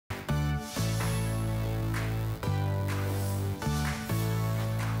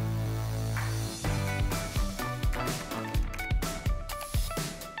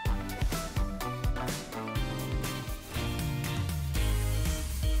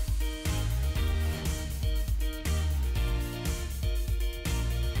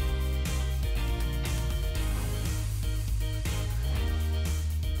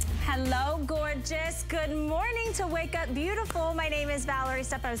Hello, gorgeous. Good morning to Wake Up Beautiful. My name is Valerie.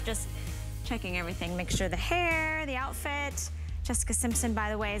 I was just checking everything, make sure the hair, the outfit. Jessica Simpson, by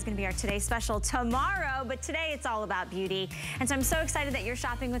the way, is going to be our today's special tomorrow, but today it's all about beauty. And so I'm so excited that you're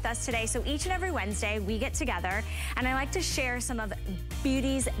shopping with us today. So each and every Wednesday, we get together, and I like to share some of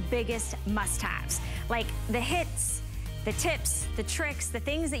beauty's biggest must-haves, like the hits, the tips, the tricks, the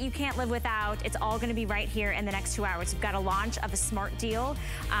things that you can't live without. It's all gonna be right here in the next 2 hours. We've got a launch of a smart deal.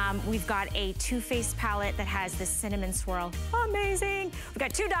 We've got a Too Faced palette that has this cinnamon swirl. Amazing. We've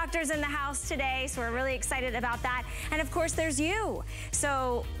got 2 doctors in the house today, so we're really excited about that. And of course, there's you.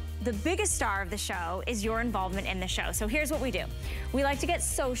 So the biggest star of the show is your involvement in the show. So here's what we do. We like to get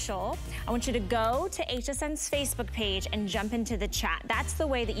social. I want you to go to HSN's Facebook page and jump into the chat. That's the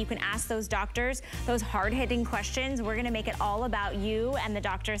way that you can ask those doctors those hard-hitting questions. We're gonna make it all about you and the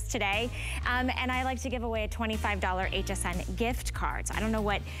doctors today. And I like to give away a $25 HSN gift cards. I don't know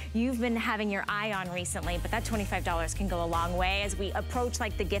what you've been having your eye on recently, but that $25 can go a long way as we approach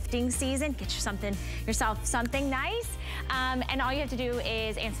like the gifting season. Get yourself something nice. And all you have to do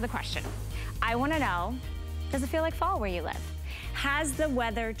is answer the question. I want to know, does it feel like fall where you live? Has the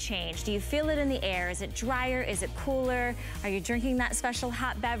weather changed? Do you feel it in the air? Is it drier? Is it cooler? Are you drinking that special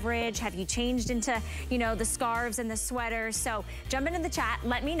hot beverage? Have you changed into, you know, the scarves and the sweaters? So jump into the chat.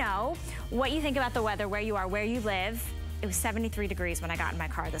 Let me know what you think about the weather, where you are, where you live. It was 73 degrees when I got in my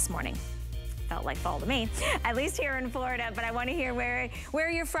car this morning. Felt like fall to me, at least here in Florida, but I want to hear where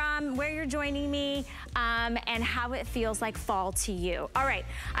you're from, where you're joining me, and how it feels like fall to you. All right,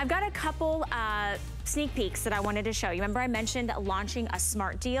 I've got a couple sneak peeks that I wanted to show you. Remember I mentioned launching a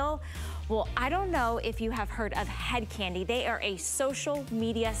smart deal? Well, I don't know if you have heard of Head Candy. They are a social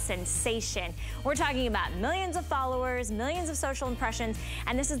media sensation. We're talking about millions of followers, millions of social impressions,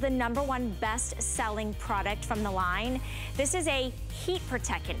 and this is the #1 best-selling product from the line. This is a heat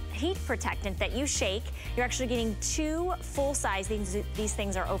protectant that you shake. You're actually getting 2 full size. These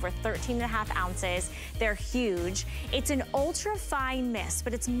things are over 13.5 ounces. They're huge. It's an ultra fine mist,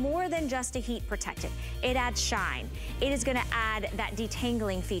 but it's more than just a heat protectant. It adds shine. It is gonna add that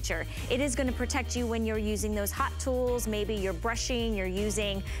detangling feature. It is gonna protect you when you're using those hot tools. Maybe you're brushing, you're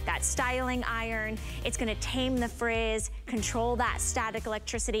using that styling iron. It's gonna tame the frizz, control that static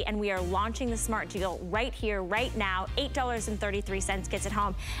electricity, and we are launching the smart deal right here, right now. $8.33 gets it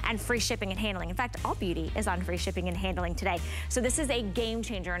home, and free shipping and handling. In fact, all beauty is on free shipping and handling today. So this is a game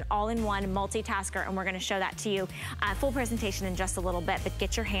changer, an all-in-one multitasker, and we're gonna show that to you. Full presentation in just a little bit, but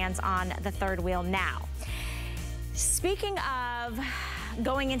get your hands on the third wheel now. Speaking of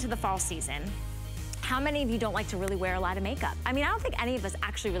going into the fall season, how many of you don't like to really wear a lot of makeup? I mean, I don't think any of us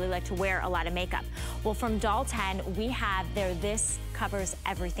actually really like to wear a lot of makeup. Well, from Doll 10, we have their This Covers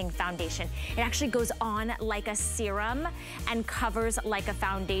Everything foundation. It actually goes on like a serum and covers like a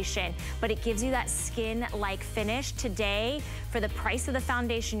foundation, but it gives you that skin-like finish. Today, for the price of the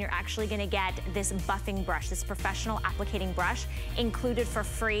foundation, you're actually gonna get this buffing brush, this professional applicating brush included for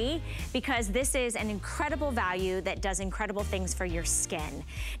free, because this is an incredible value that does incredible things for your skin.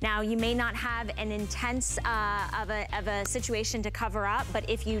 Now, you may not have an intense of a situation to cover up, but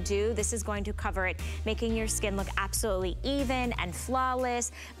if you do, this is going to cover it, making your skin look absolutely even and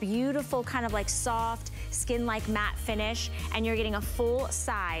flawless, beautiful, kind of like soft, skin-like matte finish, and you're getting a full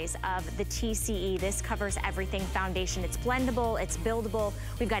size of the TCE, This Covers Everything foundation. It's blendable, it's buildable.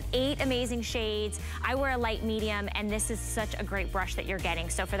 We've got 8 amazing shades. I wear a light medium, and this is such a great brush that you're getting.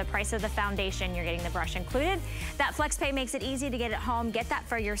 So for the price of the foundation, you're getting the brush included. That FlexPay makes it easy to get it home. Get that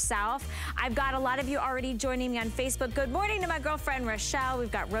for yourself. I've got a lot of you already joining me on Facebook. Good morning to my girlfriend, Rochelle.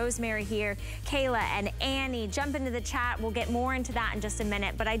 We've got Rosemary here, Kayla and Annie. Jump into the chat. We'll get more into that in just a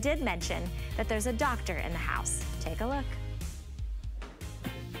minute, but I did mention that there's a doctor in the house. Take a look.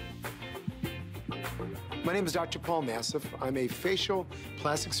 My name is Dr. Paul Nassif. I'm a facial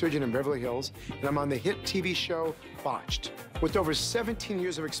plastic surgeon in Beverly Hills, and I'm on the hit TV show Botched. With over 17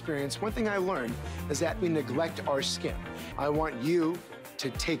 years of experience, one thing I learned is that we neglect our skin. I want you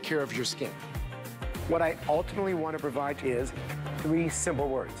to take care of your skin. What I ultimately want to provide is 3 simple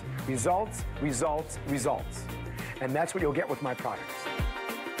words: results, results, results. And that's what you'll get with my products.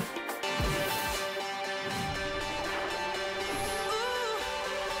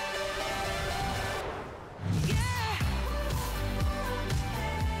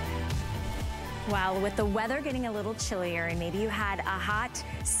 Well, with the weather getting a little chillier and maybe you had a hot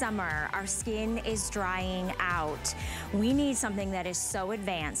summer, our skin is drying out. We need something that is so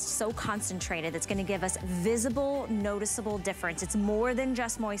advanced, so concentrated, that's gonna give us visible, noticeable difference. It's more than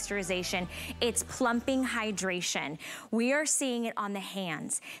just moisturization, it's plumping hydration. We are seeing it on the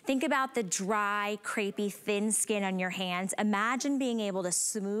hands. Think about the dry, crepey, thin skin on your hands. Imagine being able to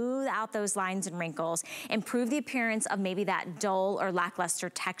smooth out those lines and wrinkles, improve the appearance of maybe that dull or lackluster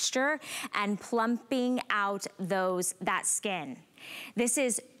texture, and plumping out that skin. This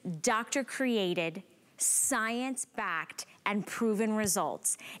is doctor-created, science-backed, and proven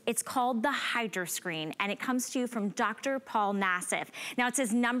results. It's called the Hydra Screen, and it comes to you from Dr. Paul Nassif. Now, it's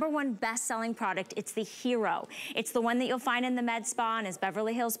his #1 best-selling product. It's the Hero. It's the one that you'll find in the med spa and his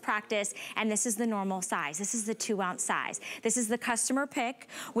Beverly Hills practice, and this is the normal size. This is the 2-ounce size. This is the customer pick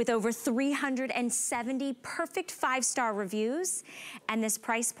with over 370 perfect 5-star reviews, and this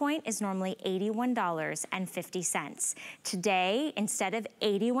price point is normally $81.50. Today, instead of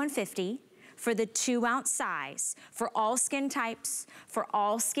 $81.50, for the 2-ounce size, for all skin types, for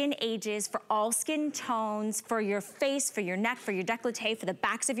all skin ages, for all skin tones, for your face, for your neck, for your décolleté, for the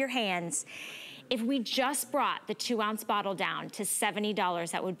backs of your hands. If we just brought the 2-ounce bottle down to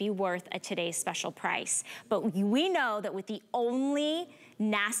 $70, that would be worth a today's special price. But we know that with the only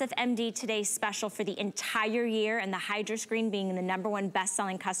Nassif MD Today's Special for the entire year, and the Hydra Screen being the #1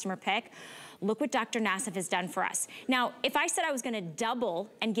 best-selling customer pick, look what Dr. Nassif has done for us. Now, if I said I was gonna double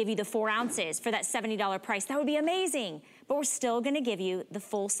and give you the 4 ounces for that $70 price, that would be amazing. But we're still gonna give you the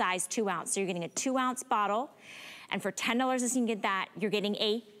full size 2-ounce. So you're getting a 2-ounce bottle, and for $10 as you can get that, you're getting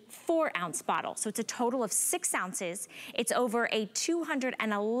a 4-ounce bottle. So it's a total of 6 ounces. It's over a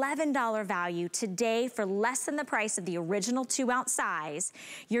 $211 value today for less than the price of the original 2-ounce size.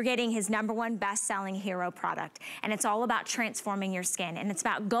 You're getting his #1 best-selling Hero product. And it's all about transforming your skin. And it's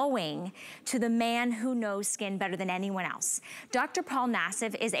about going to the man who knows skin better than anyone else. Dr. Paul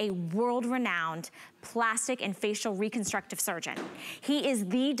Nassif is a world-renowned plastic and facial reconstructive surgeon. He is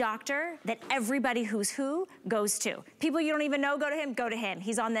the doctor that everybody who's who goes to. People you don't even know go to him, go to him.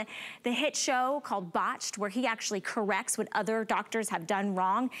 He's on the hit show called Botched, where he actually corrects what other doctors have done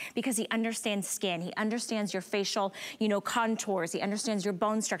wrong, because he understands skin. He understands your facial, contours. He understands your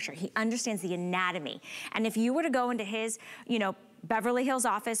bone structure. He understands the anatomy. And if you were to go into his, Beverly Hills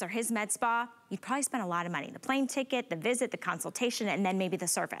office or his med spa, you'd probably spend a lot of money. The plane ticket, the visit, the consultation, and then maybe the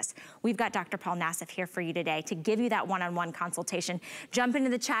service. We've got Dr. Paul Nassif here for you today to give you that one-on-one consultation. Jump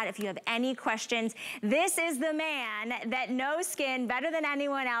into the chat if you have any questions. This is the man that knows skin better than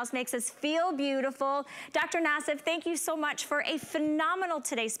anyone else, makes us feel beautiful. Dr. Nassif, thank you so much for a phenomenal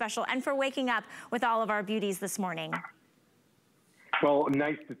Today's Special and for waking up with all of our beauties this morning. Well,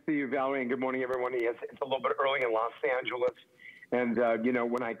 nice to see you, Valerie, and good morning, everyone. Yes, it's a little bit early in Los Angeles. And,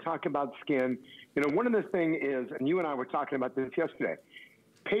 when I talk about skin, one of the things is, and you and I were talking about this yesterday,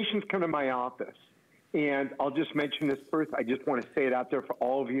 patients come to my office, and I'll just mention this first. I just want to say it out there for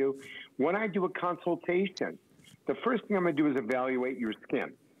all of you. When I do a consultation, the first thing I'm going to do is evaluate your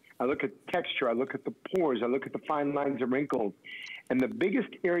skin. I look at texture, I look at the pores, I look at the fine lines and wrinkles. And the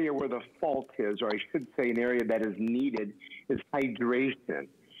biggest area where the fault is, or I should say an area that is needed, is hydration.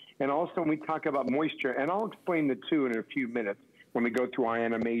 And also when we talk about moisture, and I'll explain the two in a few minutes, when we go through our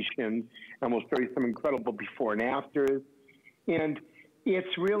animation, and we'll show you some incredible before and afters. And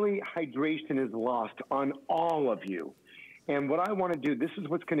it's really, hydration is lost on all of you. And what I want to do, this is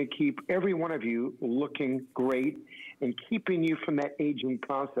what's going to keep every one of you looking great and keeping you from that aging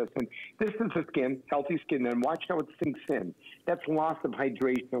process. And this is the skin, healthy skin, and watch how it sinks in. That's loss of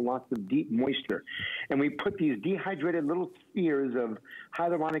hydration, loss of deep moisture. And we put these dehydrated little spheres of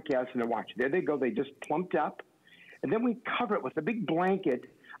hyaluronic acid, and watch, there they go, they just plumped up. And then we cover it with a big blanket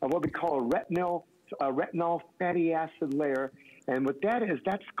of what we call a retinol fatty acid layer. And what that is,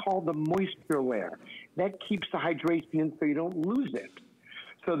 that's called the moisture layer. That keeps the hydration in so you don't lose it.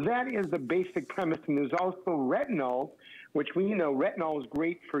 So that is the basic premise. And there's also retinol, which we know retinol is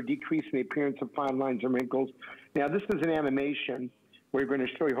great for decreasing the appearance of fine lines and wrinkles. Now, this is an animation we're going to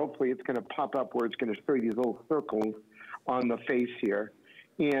show you. Hopefully, it's going to pop up where it's going to show you these little circles on the face here.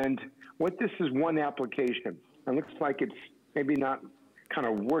 And what this is, one application. It looks like it's maybe not kind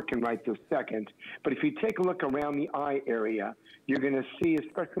of working right this second, but if you take a look around the eye area, you're going to see,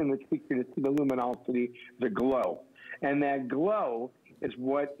 especially in the cheek, you're going to see the luminosity, the glow. And that glow is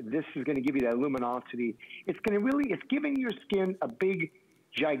what this is going to give you, that luminosity. It's going to really, it's giving your skin a big,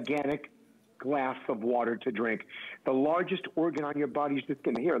 gigantic glass of water to drink. The largest organ on your body is just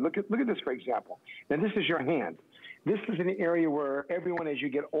going to, here, look at this, for example. Now, this is your hand. This is an area where everyone, as you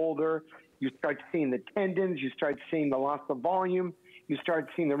get older, you start seeing the tendons, you start seeing the loss of volume, you start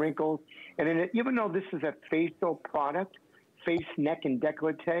seeing the wrinkles. And even though this is a facial product, face, neck, and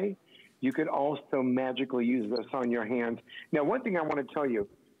décolleté, you could also magically use this on your hands. Now, one thing I want to tell you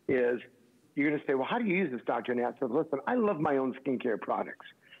is, you're going to say, well, how do you use this, Dr. Nat? So listen, I love my own skincare products.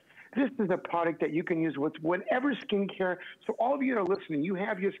 This is a product that you can use with whatever skincare. So all of you that are listening, you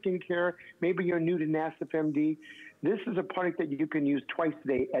have your skincare. Maybe you're new to NASF MD. This is a product that you can use twice a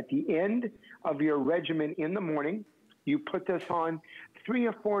day. At the end of your regimen in the morning, you put this on 3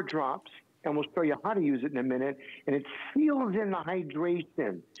 or 4 drops, and we'll show you how to use it in a minute. And it seals in the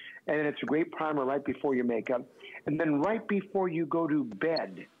hydration. And it's a great primer right before your makeup. And then right before you go to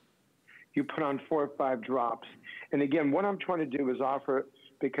bed, you put on 4 or 5 drops. And again, what I'm trying to do is offer,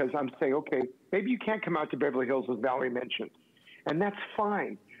 because I'm saying, okay, maybe you can't come out to Beverly Hills, as Valerie mentioned, and that's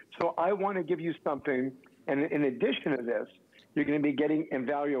fine. So I want to give you something, and in addition to this, you're going to be getting, and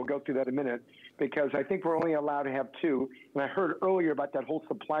Valerie will go through that in a minute, because I think we're only allowed to have 2. And I heard earlier about that whole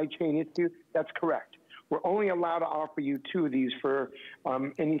supply chain issue. That's correct. We're only allowed to offer you 2 of these for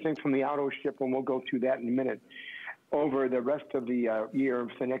anything from the auto ship, and we'll go through that in a minute, over the rest of the year,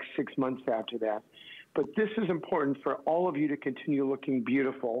 for the next 6 months after that. But this is important for all of you to continue looking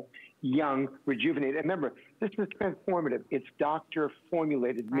beautiful, young, rejuvenated. And remember, this is transformative. It's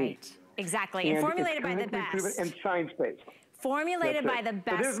doctor-formulated meat. Right, exactly, and formulated by the best. And science-based. Formulated by the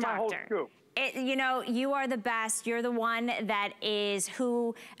best, so there's my whole doctor. scoop. You know, you are the best. You're the one that is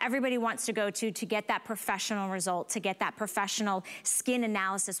who everybody wants to go to get that professional result, to get that professional skin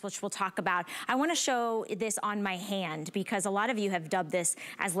analysis, which we'll talk about. I want to show this on my hand because a lot of you have dubbed this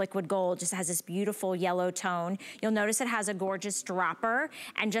as liquid gold. Just has this beautiful yellow tone. You'll notice it has a gorgeous dropper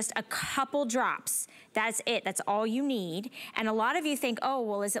and just a couple drops. That's it. That's all you need. And a lot of you think, oh,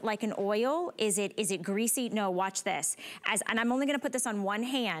 well, is it like an oil? Is it greasy? No, watch this. And I'm only going to put this on one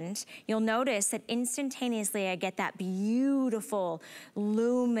hand. You'll notice that instantaneously I get that beautiful,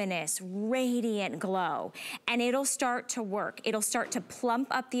 luminous, radiant glow. And it'll start to work. It'll start to plump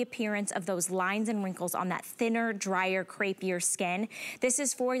up the appearance of those lines and wrinkles on that thinner, drier, crepier skin. This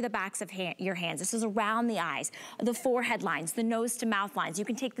is for the backs of your hands. This is around the eyes, the forehead lines, the nose to mouth lines. You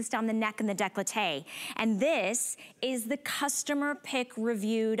can take this down the neck and the décolleté. And this is the customer pick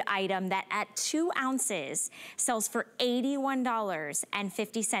reviewed item that at 2 ounces sells for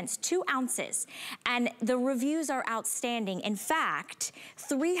 $81.50, 2 ounces. And the reviews are outstanding. In fact,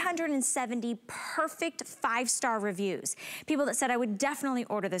 370 perfect 5-star reviews. People that said, I would definitely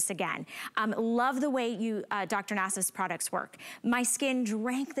order this again. Love the way you, Dr. Nassif's products work. My skin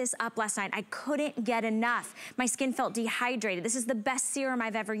drank this up last night. I couldn't get enough. My skin felt dehydrated. This is the best serum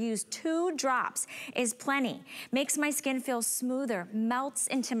I've ever used. 2 drops is plenty. Makes my skin feel smoother, melts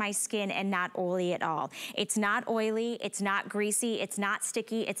into my skin and not oily at all. It's not oily, it's not greasy, it's not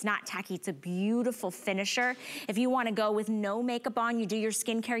sticky, it's not tacky. It's a beautiful finisher. If you want to go with no makeup on, you do your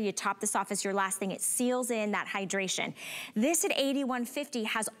skincare, you top this off as your last thing. It seals in that hydration. This at $81.50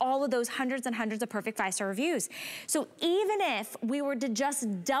 has all of those hundreds and hundreds of perfect 5-star reviews. So even if we were to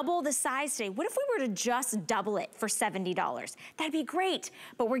just double the size today, what if we were to just double it for $70? That'd be great.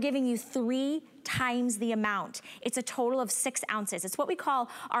 But we're giving you 3 times the amount. It's a total of 6 ounces. It's what we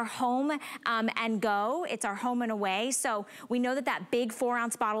call our home and go. It's our home and away. So we know that that big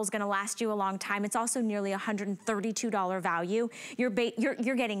 4-ounce bottle is going to last you a long time. It's also nearly $132 value. You're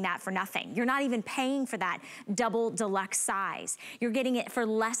getting that for nothing. You're not even paying for that double deluxe size. You're getting it for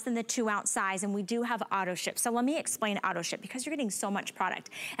less than the 2-ounce size, and we do have auto ship. So let me explain auto ship because you're getting so much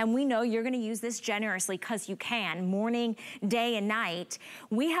product. And we know you're going to use this generously because you can, morning, day, and night.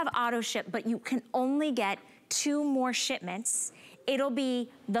 We have auto ship, but you can only get 2 more shipments. It'll be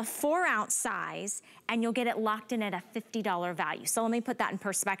the 4-ounce size, and you'll get it locked in at a $50 value. So let me put that in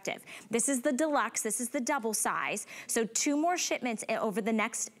perspective. This is the deluxe, this is the double size. So 2 more shipments over the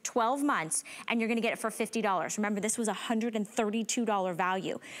next 12 months, and you're gonna get it for $50. Remember, this was a $132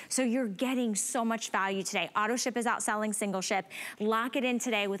 value. So you're getting so much value today. Auto ship is outselling single ship. Lock it in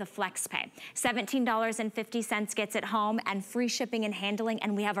today with a flex pay. $17.50 gets it home, and free shipping and handling,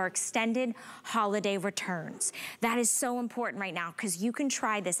 and we have our extended holiday returns. That is so important right now, because you can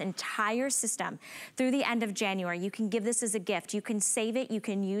try this entire system through the end of January. You can give this as a gift. You can save it, you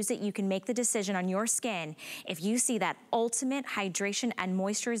can use it, you can make the decision on your skin. If you see that ultimate hydration and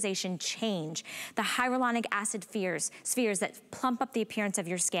moisturization change, the hyaluronic acid spheres that plump up the appearance of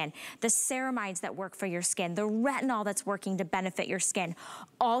your skin, the ceramides that work for your skin, the retinol that's working to benefit your skin,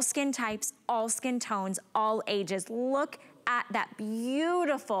 all skin types, all skin tones, all ages. Look at that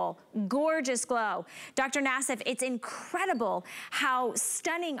beautiful, gorgeous glow. Dr. Nassif, it's incredible how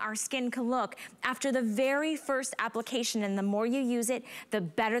stunning our skin can look after the very first application, and the more you use it, the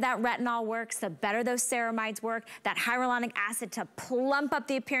better that retinol works, the better those ceramides work, that hyaluronic acid to plump up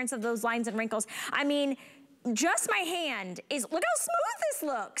the appearance of those lines and wrinkles. I mean, just my hand is, look how smooth this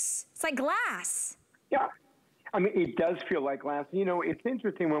looks. It's like glass. Yeah. I mean, it does feel like glass. You know, it's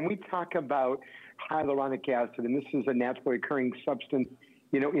interesting when we talk about hyaluronic acid, and this is a naturally occurring substance,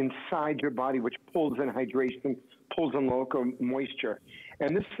 you know, inside your body, which pulls in hydration, pulls in local moisture.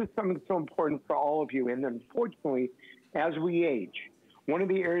 And this is something that's so important for all of you. And unfortunately, as we age, one of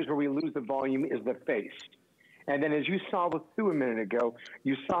the areas where we lose the volume is the face. And then as you saw with Sue a minute ago,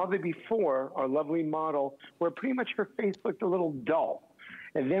 you saw the before, our lovely model, where pretty much her face looked a little dull.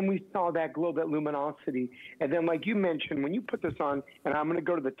 And then we saw that glow, that luminosity. And then, like you mentioned, when you put this on, and I'm going to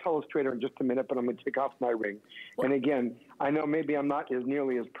go to the telestrator in just a minute, but I'm going to take off my ring. And again, I know maybe I'm not as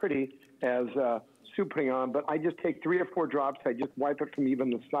nearly as pretty as Sue putting on, but I just take 3 or 4 drops. I just wipe it from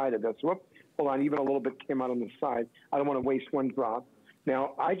even the side of this. Whoop, hold on, even a little bit came out on the side. I don't want to waste 1 drop.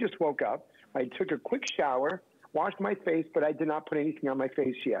 Now, I just woke up. I took a quick shower, washed my face, but I did not put anything on my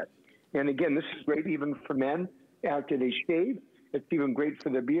face yet. And again, this is great even for men after they shave. It's even great for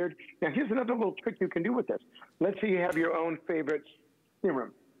the beard. Now, here's another little trick you can do with this. Let's say you have your own favorite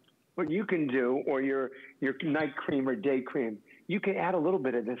serum. What you can do, or your night cream or day cream, you can add a little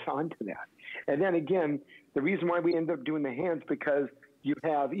bit of this onto that. And then again, the reason why we end up doing the hands, because you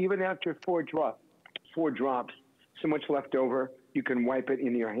have, even after 4 drops, so much left over, you can wipe it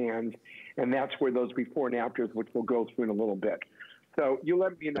in your hands. And that's where those before and afters, which we'll go through in a little bit. So you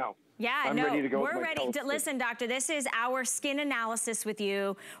let me know. Yeah, I'm ready to go. We're ready to listen, doctor. This is our skin analysis with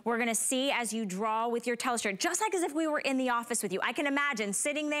you. We're gonna see as you draw with your telestrator, just like as if we were in the office with you. I can imagine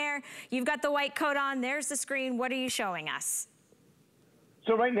sitting there, you've got the white coat on, there's the screen. What are you showing us?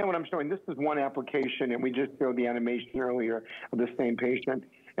 So right now what I'm showing, this is one application, and we just showed the animation earlier of the same patient.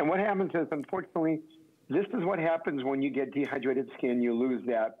 And what happens is, unfortunately, this is what happens when you get dehydrated skin. You lose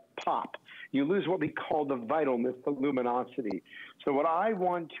that pop. You lose what we call the vitalness, the luminosity. So what I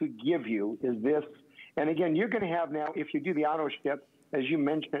want to give you is this. And again, you're going to have now, if you do the auto ship, as you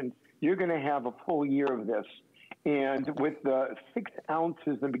mentioned, you're going to have a full year of this. And with the 6 ounces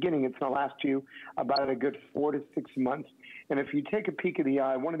in the beginning, it's going to last you about a good 4 to 6 months. And if you take a peek of the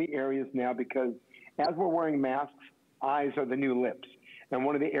eye, one of the areas now, because as we're wearing masks, eyes are the new lips. And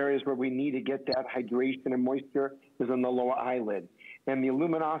one of the areas where we need to get that hydration and moisture is on the lower eyelid. And the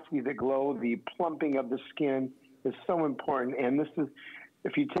luminosity, the glow, the plumping of the skin is so important. And this is,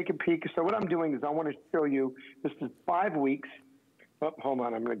 if you take a peek, so what I'm doing is I want to show you, this is 5 weeks. Oh, hold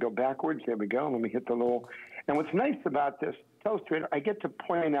on, I'm going to go backwards. There we go. Let me hit the little, and what's nice about this telestrator, I get to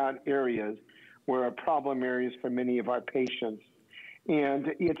point out areas where are problem areas for many of our patients. And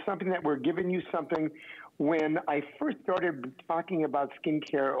it's something that we're giving you something. When I first started talking about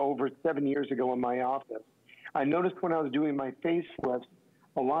skincare over 7 years ago in my office, I noticed when I was doing my facelifts,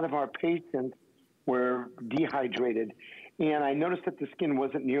 a lot of our patients were dehydrated. And I noticed that the skin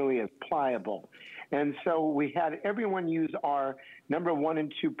wasn't nearly as pliable. And so we had everyone use our number 1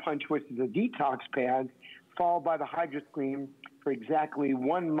 and 2 punch, which is a detox pad, followed by the HydroScreen for exactly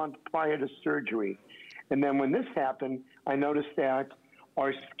 1 month prior to surgery. And then when this happened, I noticed that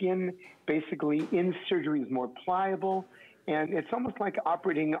our skin basically in surgery is more pliable, and it's almost like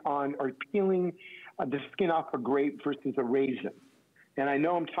operating on or peeling the skin off a grape versus a raisin. And I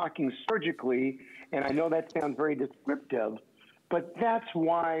know I'm talking surgically, and I know that sounds very descriptive, but that's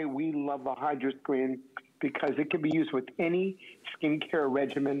why we love the HydroScreen, because it can be used with any skincare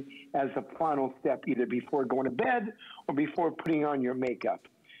regimen as a final step, either before going to bed or before putting on your makeup.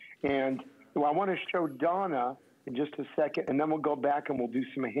 And well, I want to show Donna in just a second, and then we'll go back and we'll do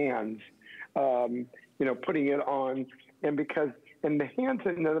some hands, you know, putting it on. And because, and the hands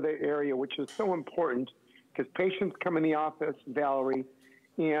is another area which is so important, because patients come in the office, Valerie,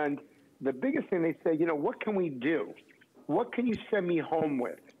 and the biggest thing they say, you know, what can we do? What can you send me home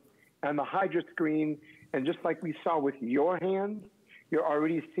with? And the HydroScreen, and just like we saw with your hands, you're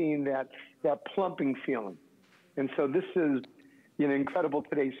already seeing that plumping feeling. And so this is an incredible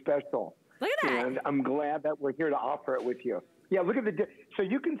today's special. Look at that. And I'm glad that we're here to offer it with you. Yeah, look at the, so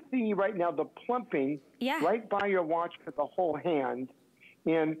you can see right now the plumping right by your watch for the whole hand.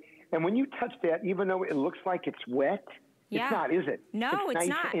 And when you touch that, even though it looks like it's wet, Yeah. It's not, is it? No, it's nice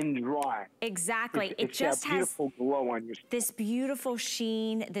not. And dry. Exactly. It's it just that beautiful has glow on your skin. this beautiful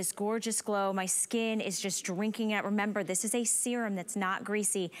sheen, this gorgeous glow. My skin is just drinking it. Remember, this is a serum that's not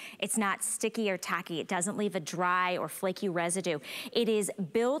greasy. It's not sticky or tacky. It doesn't leave a dry or flaky residue. It is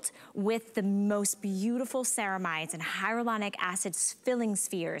built with the most beautiful ceramides and hyaluronic acid filling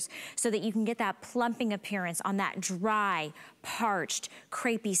spheres so that you can get that plumping appearance on that dry, parched,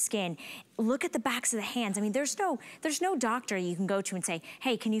 crepey skin. Look at the backs of the hands. I mean, there's no doctor you can go to and say,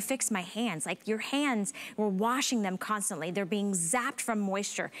 hey, can you fix my hands? Like, your hands, we're washing them constantly. They're being zapped from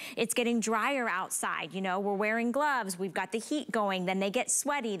moisture. It's getting drier outside, you know, we're wearing gloves, we've got the heat going, then they get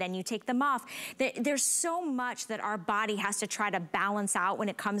sweaty, then you take them off. There's so much that our body has to try to balance out when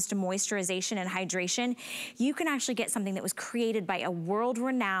it comes to moisturization and hydration. You can actually get something that was created by a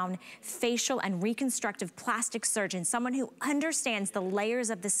world-renowned facial and reconstructive plastic surgeon, someone who understands the layers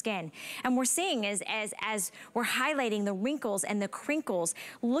of the skin. And we're seeing as we're highlighting the wrinkles and the crinkles,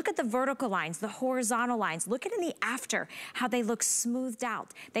 look at the vertical lines, the horizontal lines. Look at in the after, how they look smoothed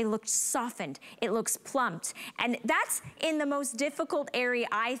out. They look softened. It looks plumped. And that's in the most difficult area,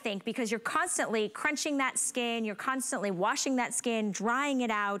 I think, because you're constantly crunching that skin, you're constantly washing that skin, drying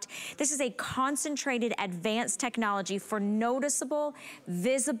it out. This is a concentrated, advanced technology for noticeable,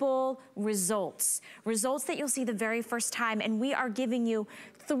 visible results. Results that you'll see the very first time, and we are giving you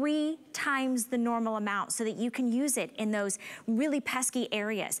 3 times the normal amount so that you can use it in those really pesky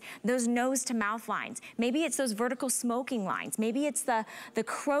areas, those nose to mouth lines. Maybe it's those vertical smoking lines. Maybe it's the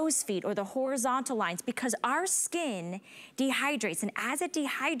crow's feet or the horizontal lines, because our skin dehydrates, and as it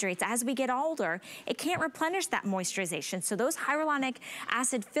dehydrates, as we get older, it can't replenish that moisturization. So those hyaluronic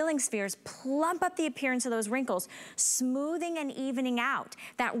acid filling spheres plump up the appearance of those wrinkles, smoothing and evening out.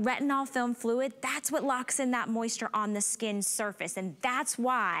 That retinol film fluid, that's what locks in that moisture on the skin surface, and that's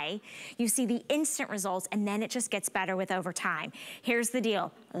why you see the instant results, and then it just gets better with over time. Here's the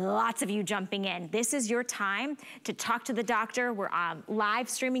deal. Lots of you jumping in. This is your time to talk to the doctor. We're live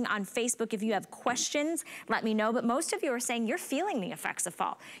streaming on Facebook. If you have questions, let me know. But most of you are saying you're feeling the effects of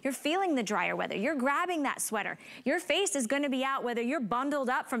fall. You're feeling the drier weather. You're grabbing that sweater. Your face is going to be out whether you're bundled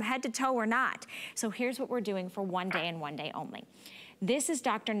up from head to toe or not. So here's what we're doing for one day and one day only. This is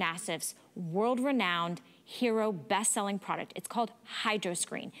Dr. Nassif's world-renowned hero best-selling product. It's called Hydro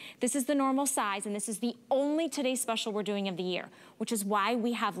Screen. This is the normal size, and this is the only today's special we're doing of the year, which is why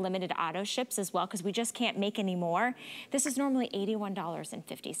we have limited auto ships as well, because we just can't make any more. This is normally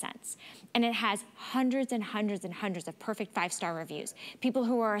 $81.50, and it has hundreds and hundreds and hundreds of perfect 5-star reviews. People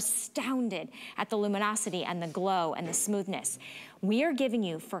who are astounded at the luminosity and the glow and the smoothness. We are giving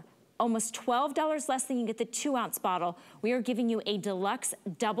you, for almost $12 less than you get the 2-ounce bottle, we are giving you a deluxe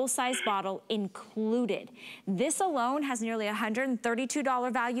double-sized bottle included. This alone has nearly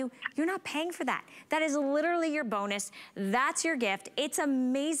 $132 value. You're not paying for that. That is literally your bonus. That's your gift. It's an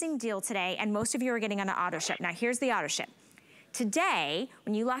amazing deal today, and most of you are getting on an auto ship. Now, here's the auto ship. Today,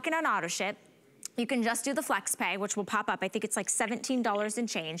 when you lock in on auto ship, you can just do the flex pay, which will pop up. I think it's like $17 and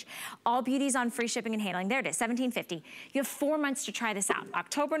change. All beauty's on free shipping and handling. There it is, $17.50. You have 4 months to try this out.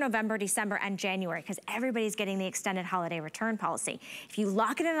 October, November, December, and January, because everybody's getting the extended holiday return policy. If you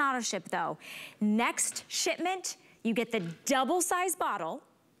lock it in auto ship though, next shipment, you get the double size bottle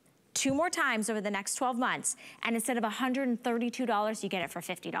 2 more times over the next 12 months, and instead of $132, you get it for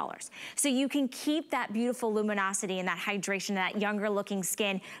 $50. So you can keep that beautiful luminosity and that hydration, that younger looking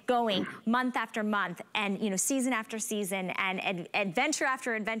skin going month after month, and season after season, and adventure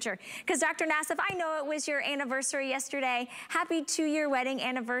after adventure. Because Dr. Nassif, I know it was your anniversary yesterday. Happy 2-year wedding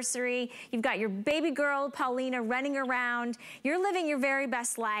anniversary. You've got your baby girl, Paulina, running around. You're living your very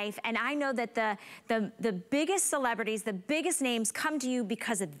best life, and I know that the biggest celebrities, the biggest names come to you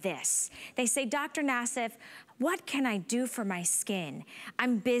because of this. They say, Dr. Nassif, what can I do for my skin?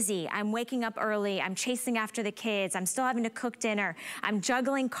 I'm busy, I'm waking up early, I'm chasing after the kids, I'm still having to cook dinner, I'm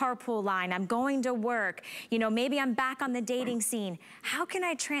juggling carpool line, I'm going to work, maybe I'm back on the dating scene. How can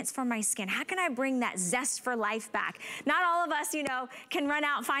I transform my skin? How can I bring that zest for life back? Not all of us, can run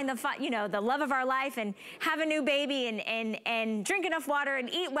out and find the fun, the love of our life and have a new baby and drink enough water and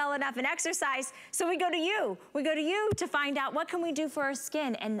eat well enough and exercise. So we go to you. We go to you to find out what can we do for our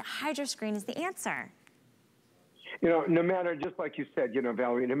skin, and Hydro Screen is the answer. No matter, just like you said,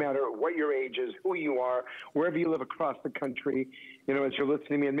 Valerie, no matter what your age is, who you are, wherever you live across the country, as you're listening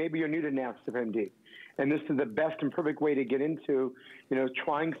to me, and maybe you're new to Nassif MD, and this is the best and perfect way to get into,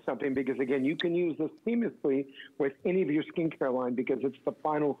 trying something, because again, you can use this seamlessly with any of your skincare line, because it's the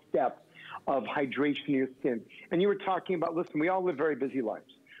final step of hydration in your skin. And you were talking about, listen, we all live very busy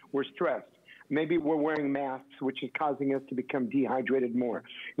lives. We're stressed. Maybe we're wearing masks, which is causing us to become dehydrated more.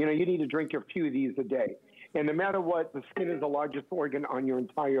 You need to drink a few of these a day. And no matter what, the skin is the largest organ on your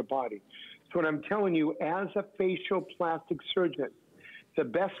entire body. So what I'm telling you, as a facial plastic surgeon, the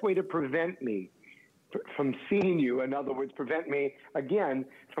best way to prevent me from seeing you, in other words, prevent me, again,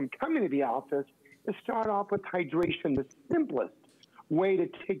 from coming to the office, is start off with hydration, the simplest way to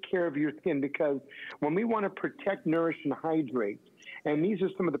take care of your skin, because when we want to protect, nourish, and hydrate, and these are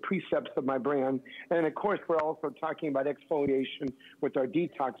some of the precepts of my brand, and of course, we're also talking about exfoliation with our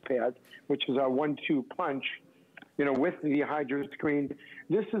detox pads, which is our 1-2 punch, you know, with the Hydro Screen.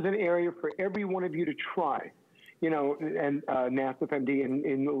 This is an area for every one of you to try, you know, and NASF MD,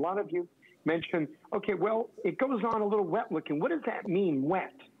 and a lot of you mentioned, okay, well, it goes on a little wet looking. What does that mean,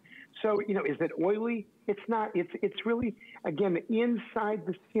 wet? So, you know, is it oily? It's not. It's really, again, inside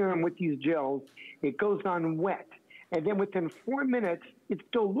the serum with these gels, it goes on wet. And then within 4 minutes, it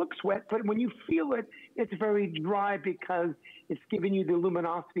still looks wet, but when you feel it, it's very dry because it's giving you the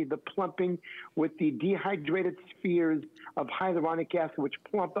luminosity, the plumping with the dehydrated spheres of hyaluronic acid, which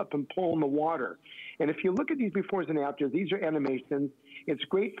plump up and pull in the water. And if you look at these befores and afters, these are animations. It's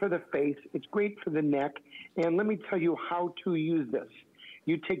great for the face. It's great for the neck. And let me tell you how to use this.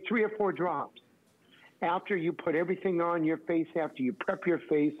 You take 3 or 4 drops after you put everything on your face, after you prep your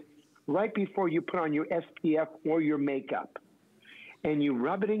face, right before you put on your SPF or your makeup. And you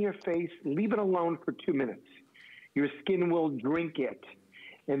rub it in your face, leave it alone for 2 minutes. Your skin will drink it.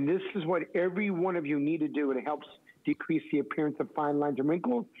 And this is what every one of you need to do. It helps decrease the appearance of fine lines and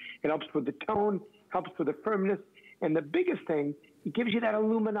wrinkles. It helps with the tone, helps with the firmness. And the biggest thing, it gives you that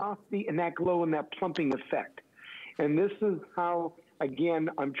luminosity and that glow and that plumping effect. And this is how, again,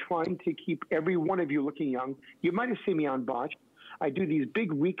 I'm trying to keep every one of you looking young. You might have seen me on Botch. I do these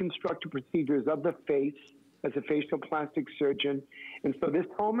big reconstructive procedures of the face as a facial plastic surgeon. And so this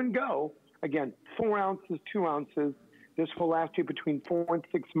home and go, again, 4 ounces, 2 ounces. This will last you between 4 and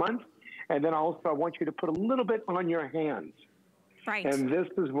 6 months. And then also I want you to put a little bit on your hands. Right. And this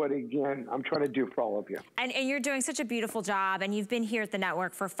is what, again, I'm trying to do for all of you. And you're doing such a beautiful job, and you've been here at the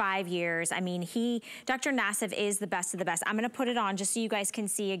network for 5 years. I mean, Dr. Nassif is the best of the best. I'm gonna put it on just so you guys can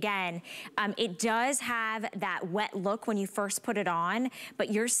see again. It does have that wet look when you first put it on,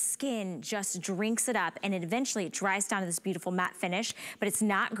 but your skin just drinks it up, and eventually it dries down to this beautiful matte finish, but it's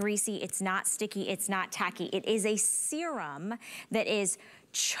not greasy, it's not sticky, it's not tacky. It is a serum that is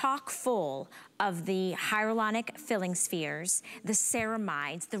chock full of the hyaluronic filling spheres, the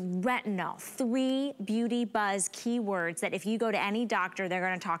ceramides, the retinol, 3 beauty buzz keywords that if you go to any doctor, they're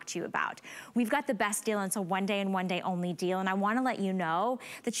gonna talk to you about. We've got the best deal, and it's a 1 day and 1 day only deal, and I wanna let you know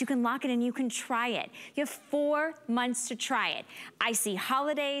that you can lock it and you can try it. You have 4 months to try it. I see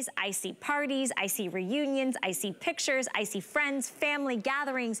holidays, I see parties, I see reunions, I see pictures, I see friends, family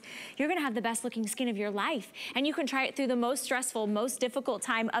gatherings. You're gonna have the best looking skin of your life, and you can try it through the most stressful, most difficult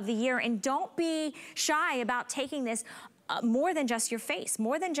time of the year, and don't be shy about taking this more than just your face,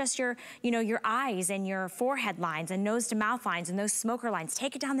 more than just your, you know, your eyes and your forehead lines and nose to mouth lines and those smoker lines.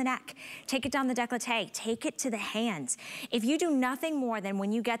 Take it down the neck, take it down the décolleté, take it to the hands. If you do nothing more than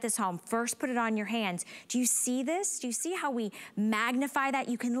when you get this home, first put it on your hands. Do you see this? Do you see how we magnify that?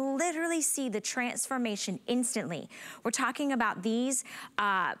 You can literally see the transformation instantly. We're talking about these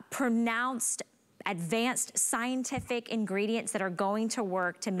pronounced advanced scientific ingredients that are going to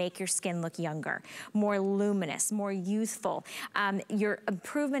work to make your skin look younger, more luminous, more youthful, your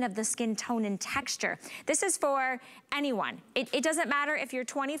improvement of the skin tone and texture. This is for anyone. It doesn't matter if you're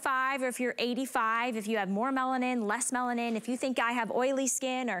 25 or if you're 85, if you have more melanin, less melanin, if you think I have oily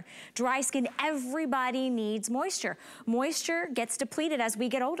skin or dry skin, everybody needs moisture. Moisture gets depleted as we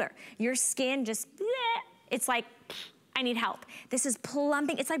get older. Your skin just, it's like, I need help. This is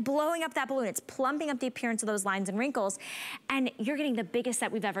plumping. It's like blowing up that balloon. It's plumping up the appearance of those lines and wrinkles. And you're getting the biggest set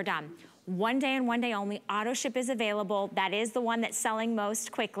we've ever done. 1 day and 1 day only. Auto ship is available. That is the one that's selling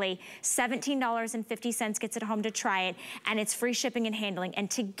most quickly. $17.50 gets it home to try it, and it's free shipping and handling.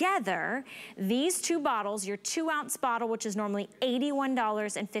 And together, these 2 bottles, your 2-ounce bottle, which is normally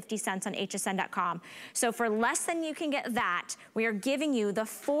 $81.50 on hsn.com. So for less than you can get that, we are giving you the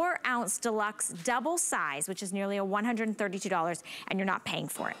 4-ounce deluxe double size, which is nearly $132, and you're not paying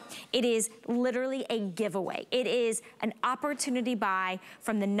for it. It is literally a giveaway. It is an opportunity buy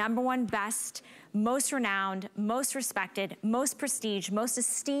from the #1 best, most renowned, most respected, most prestige, most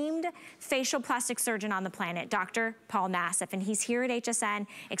esteemed facial plastic surgeon on the planet, Dr. Paul Nassif, and he's here at HSN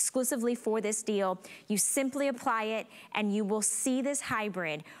exclusively for this deal. You simply apply it and you will see this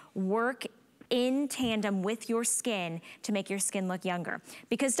hybrid work in tandem with your skin to make your skin look younger.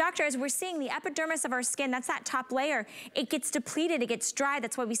 Because doctor, as we're seeing the epidermis of our skin, that's that top layer, it gets depleted, it gets dry.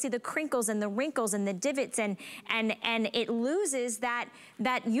 That's why we see the crinkles and the wrinkles and the divots, and it loses that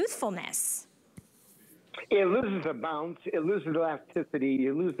youthfulness. It loses the bounce, it loses elasticity,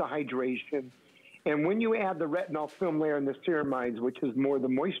 you lose the hydration. And when you add the retinol film layer and the ceramides, which is more the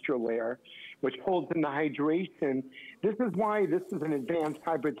moisture layer, which holds in the hydration, this is why this is an advanced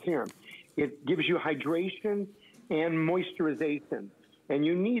hybrid serum. It gives you hydration and moisturization. And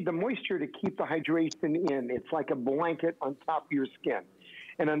you need the moisture to keep the hydration in. It's like a blanket on top of your skin.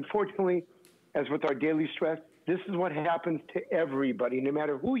 And unfortunately, as with our daily stress, this is what happens to everybody, no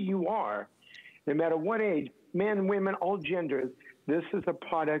matter who you are, no matter what age, men, women, all genders. This is a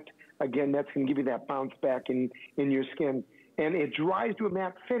product, again, that's going to give you that bounce back in your skin. And it dries to a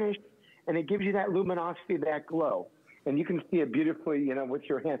matte finish, and it gives you that luminosity, that glow. And you can see it beautifully, you know, with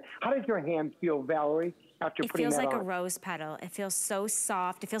your hand. How does your hand feel, Valerie, after putting that on? It feels like a rose petal. It feels so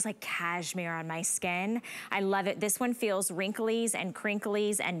soft. It feels like cashmere on my skin. I love it. This one feels wrinklies and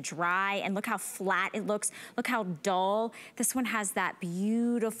crinklies and dry, and look how flat it looks. Look how dull. This one has that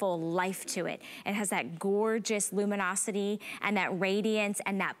beautiful life to it. It has that gorgeous luminosity and that radiance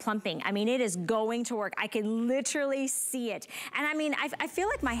and that plumping. I mean, it is going to work. I can literally see it. And I mean, I feel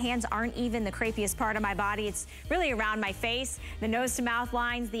like my hands aren't even the crepiest part of my body. It's really around my face, the nose to mouth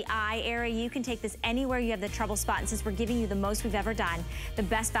lines, the eye area. You can take this anywhere you have the trouble spot, and since we're giving you the most we've ever done, the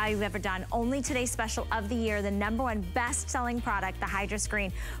best value we've ever done, only today's special of the year, the #1 best-selling product, the Hydra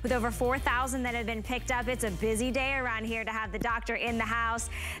Screen, with over 4,000 that have been picked up. It's a busy day around here to have the doctor in the house.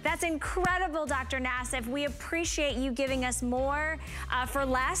 That's incredible, Dr. Nassif. We appreciate you giving us more for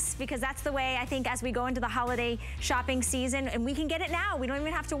less, because that's the way I think as we go into the holiday shopping season, and we can get it now. We don't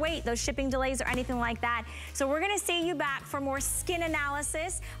even have to wait those shipping delays or anything like that. So we're gonna see you back for more skin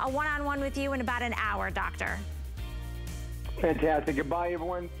analysis, a one-on-one with you in about an hour, doctor. Fantastic. Goodbye,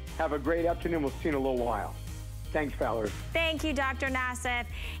 everyone. Have a great afternoon. We'll see you in a little while. Thanks, Valerie. Thank you, Dr. Nassif.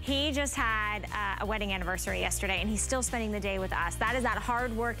 He just had a wedding anniversary yesterday, and he's still spending the day with us. That is that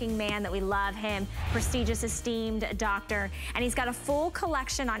hardworking man that we love him, prestigious, esteemed doctor. And he's got a full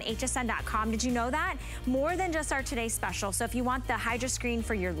collection on hsn.com. Did you know that? More than just our today's special. So if you want the Hydra Screen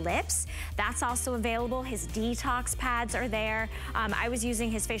for your lips, that's also available. His detox pads are there. I was using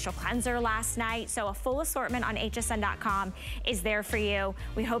his facial cleanser last night. So a full assortment on hsn.com is there for you.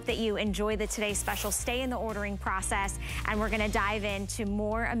 We hope that you enjoy the today's special. Stay in the ordering process, and we're gonna dive into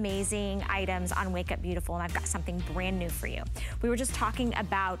more amazing items on Wake Up Beautiful, and I've got something brand new for you. We were just talking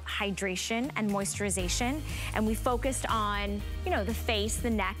about hydration and moisturization, and we focused on, you know, the face,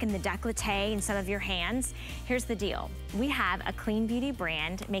 the neck, and the décolleté, and some of your hands. Here's the deal. We have a clean beauty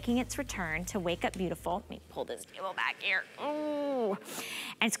brand making its return to Wake Up Beautiful. Let me pull this table back here. Ooh.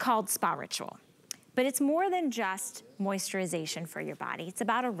 And it's called Spa Ritual. But it's more than just moisturization for your body. It's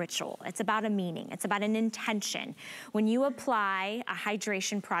about a ritual. It's about a meaning. It's about an intention. When you apply a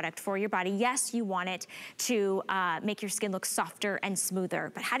hydration product for your body, yes, you want it to make your skin look softer and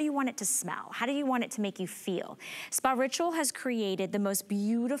smoother, but how do you want it to smell? How do you want it to make you feel? Spa Ritual has created the most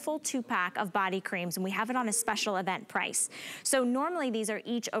beautiful 2-pack of body creams, and we have it on a special event price. So normally these are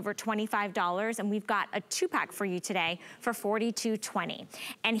each over $25, and we've got a 2-pack for you today for $42.20.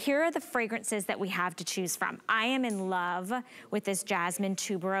 And here are the fragrances that we have to choose from. I am in love with this Jasmine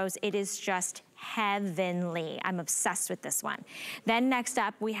Tuberose. It is just heavenly. I'm obsessed with this one. Then next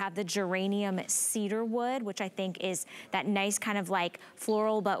up, we have the Geranium Cedarwood, which I think is that nice kind of like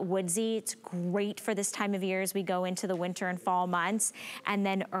floral but woodsy. It's great for this time of year as we go into the winter and fall months. And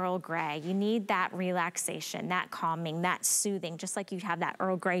then Earl Grey. You need that relaxation, that calming, that soothing, just like you have that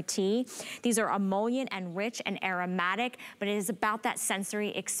Earl Grey tea. These are emollient and rich and aromatic, but it is about that sensory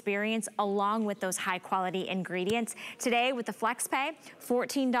experience along with those high quality ingredients. Today with the FlexPay,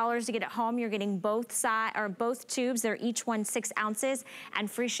 $14 to get it home. You're getting both tubes. They're each 6 ounces,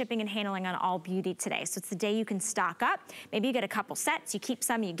 and free shipping and handling on all beauty today. So it's the day you can stock up. Maybe you get a couple sets, you keep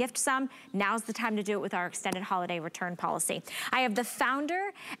some, you gift some. Now's the time to do it with our extended holiday return policy. I have the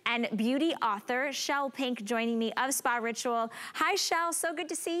founder and beauty author, Shell Pink, joining me of Spa Ritual. Hi, Shell, so good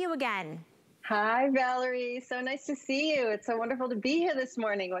to see you again. Hi, Valerie, so nice to see you. It's so wonderful to be here this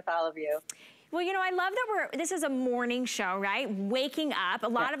morning with all of you. Well, you know, I love that this is a morning show, right? Waking up. A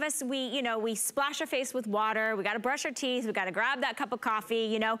lot of us, we splash our face with water. We got to brush our teeth. We got to grab that cup of coffee,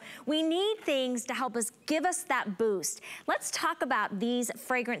 you know. We need things to help us, give us that boost. Let's talk about these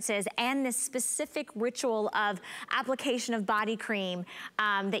fragrances and this specific ritual of application of body cream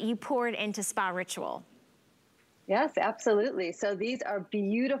that you poured into Spa Ritual. Yes, absolutely. So these are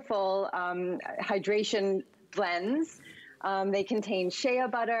beautiful hydration blends. They contain shea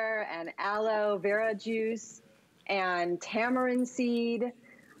butter and aloe vera juice and tamarind seed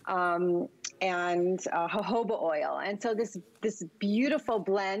and jojoba oil. And so this beautiful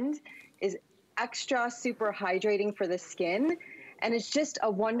blend is extra super hydrating for the skin. And it's just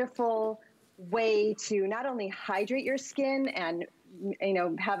a wonderful way to not only hydrate your skin and, you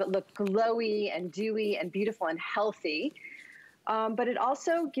know, have it look glowy and dewy and beautiful and healthy, but it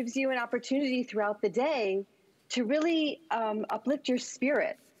also gives you an opportunity throughout the day to really uplift your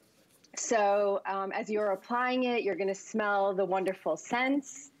spirit. So as you're applying it, you're going to smell the wonderful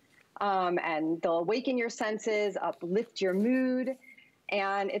scents, and they'll awaken your senses, uplift your mood.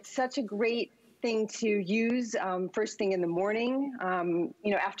 And it's such a great thing to use first thing in the morning,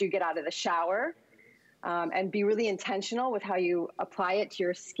 you know, after you get out of the shower, and be really intentional with how you apply it to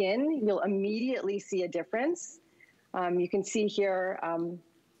your skin. You'll immediately see a difference. You can see here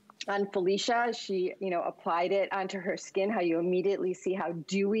on Felicia, she, you know, applied it onto her skin, how you immediately see how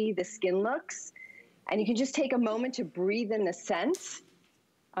dewy the skin looks. And you can just take a moment to breathe in the scent.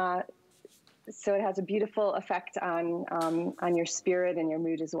 So it has a beautiful effect on your spirit and your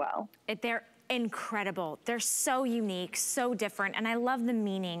mood as well. They're incredible. They're so unique, so different, and I love the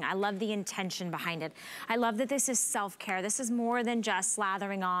meaning. I love the intention behind it. I love that this is self-care. This is more than just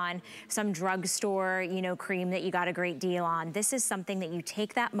slathering on some drugstore, you know, cream that you got a great deal on. This is something that you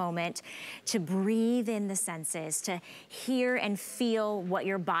take that moment to breathe in the senses, to hear and feel what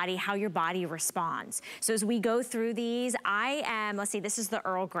your body, how your body responds. So as we go through these, let's see, this is the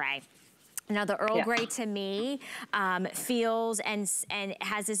Earl Grey. Now the Earl Grey to me feels and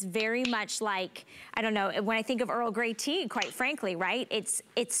has this very much like, I don't know, when I think of Earl Grey tea, quite frankly, right? It's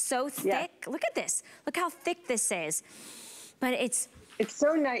so thick. Look at this. Look how thick this is. But it's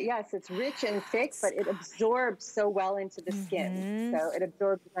so nice. Yes, it's rich and thick, but it absorbs so well into the skin. So it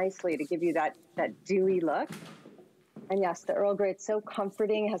absorbs nicely to give you that dewy look. And yes, the Earl Grey, it's so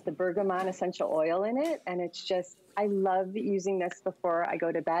comforting. It has the bergamot essential oil in it. And it's just, I love using this before I go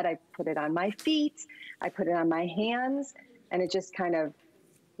to bed. I put it on my feet. I put it on my hands. And it just kind of,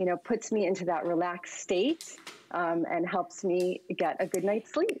 you know, puts me into that relaxed state and helps me get a good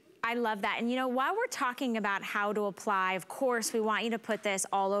night's sleep. I love that. And you know, while we're talking about how to apply, of course, we want you to put this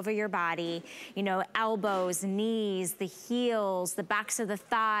all over your body, you know, elbows, knees, the heels, the backs of the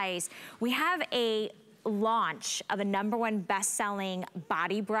thighs. We have a launch of a #1 best-selling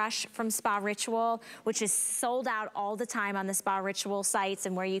body brush from Spa Ritual, which is sold out all the time on the Spa Ritual sites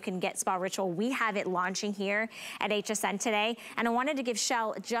and where you can get Spa Ritual. We have it launching here at HSN today. And I wanted to give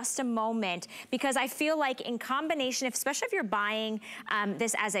Shell just a moment because I feel like in combination, especially if you're buying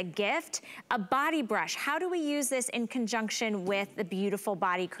this as a gift, a body brush, how do we use this in conjunction with the beautiful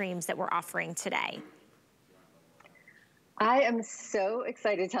body creams that we're offering today? I am so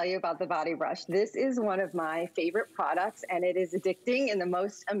excited to tell you about the body brush. This is one of my favorite products and it is addicting in the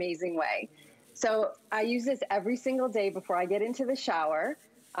most amazing way. So I use this every single day before I get into the shower.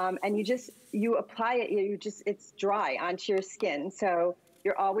 And you apply it, it's dry onto your skin. So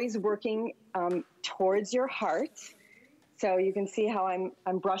you're always working towards your heart. So you can see how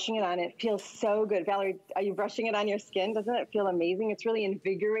I'm brushing it on. It feels so good. Valerie, are you brushing it on your skin? Doesn't it feel amazing? It's really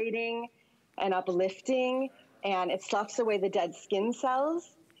invigorating and uplifting. And it sloughs away the dead skin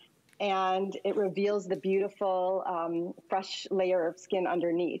cells, and it reveals the beautiful, fresh layer of skin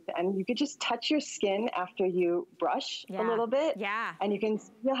underneath. And you could just touch your skin after you brush a little bit. Yeah. And you can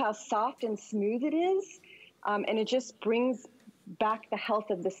feel how soft and smooth it is. And it just brings back the health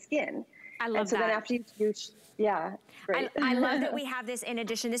of the skin. I love that. So then after you use, great. I love that we have this in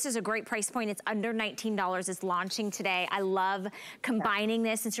addition. This is a great price point. It's under $19. It's launching today. I love combining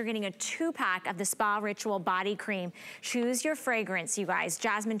this since you're getting a 2-pack of the Spa Ritual Body Cream. Choose your fragrance, you guys.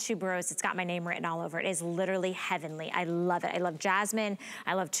 Jasmine tuberose. It's got my name written all over it. It is literally heavenly. I love it. I love jasmine.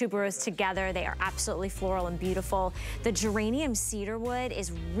 I love tuberose together. They are absolutely floral and beautiful. The geranium cedarwood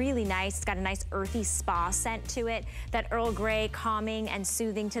is really nice. It's got a nice earthy spa scent to it. That Earl Grey, calming and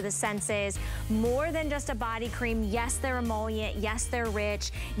soothing to the senses. More than just a body cream. Yes, they're emollient. Yes, they're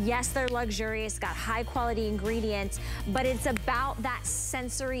rich. Yes, they're luxurious. Got high quality ingredients, but it's about that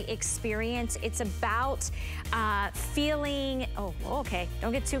sensory experience. It's about feeling, okay,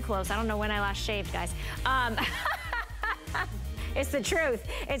 don't get too close. I don't know when I last shaved, guys. It's the truth.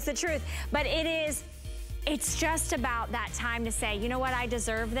 It's the truth. But it's just about that time to say, you know what, I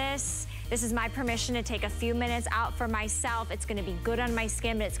deserve this. This is my permission to take a few minutes out for myself. It's gonna be good on my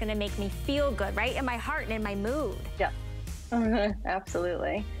skin, but it's gonna make me feel good, right? In my heart and in my mood. Yeah,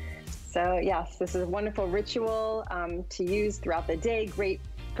 absolutely. So yes, this is a wonderful ritual to use throughout the day. Great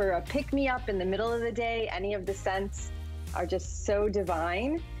for a pick-me-up in the middle of the day. Any of the scents are just so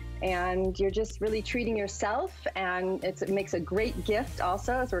divine. And you're just really treating yourself, and it makes a great gift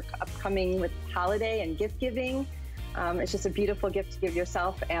also as we're upcoming with holiday and gift giving. It's just a beautiful gift to give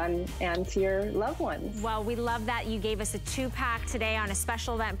yourself and to your loved ones. Well, we love that you gave us a 2-pack today on a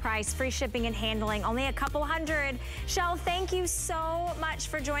special event price, free shipping and handling, only a couple hundred. Shell, thank you so much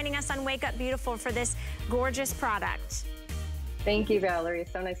for joining us on Wake Up Beautiful for this gorgeous product. Thank you, Valerie.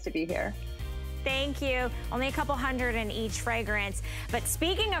 So nice to be here. Thank you. Only a couple hundred in each fragrance. But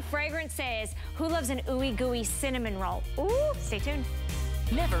speaking of fragrances, who loves an ooey gooey cinnamon roll? Ooh, stay tuned.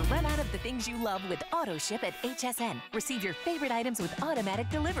 Never run out of the things you love with auto ship at HSN. Receive your favorite items with automatic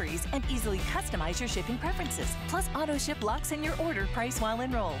deliveries and easily customize your shipping preferences. Plus, auto ship locks in your order price while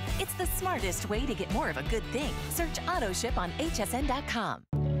enrolled. It's the smartest way to get more of a good thing. Search auto ship on hsn.com.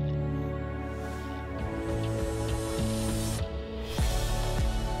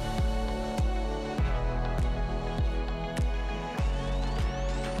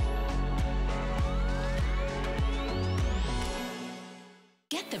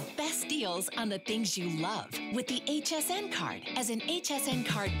 Get the best deals on the things you love with the HSN card. As an HSN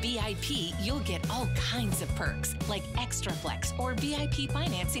card VIP, you'll get all kinds of perks like extra flex or VIP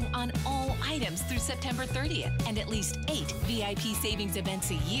financing on all items through September 30th, and at least 8 VIP savings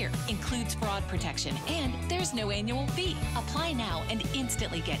events a year. Includes fraud protection, and there's no annual fee. Apply now and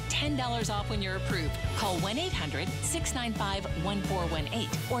instantly get $10 off when you're approved. Call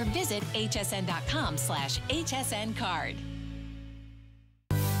 1-800-695-1418 or visit hsn.com/HSN card.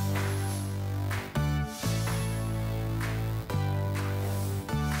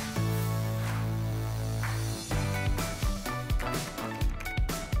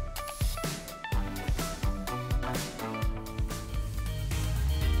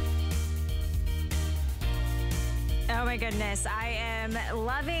 Oh my goodness, I am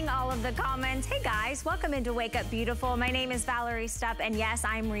loving all of the comments. Hey guys, welcome into Wake Up Beautiful. My name is Valerie Stupp, and yes,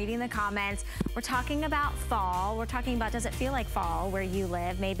 I'm reading the comments. We're talking about fall. We're talking about, does it feel like fall where you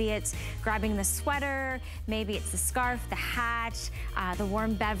live? Maybe it's grabbing the sweater, maybe it's the scarf, the hat, the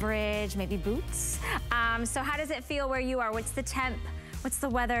warm beverage, maybe boots. So how does it feel where you are? What's the temp? What's the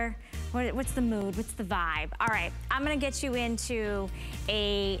weather? What's the mood? What's the vibe? All right, I'm gonna get you into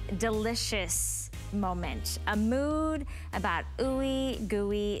a delicious moment, a mood about ooey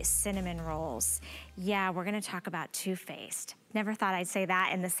gooey cinnamon rolls. Yeah, we're gonna talk about Too Faced. Never thought I'd say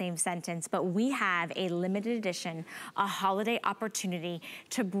that in the same sentence, but we have a limited edition, a holiday opportunity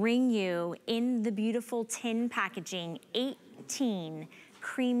to bring you in the beautiful tin packaging, 18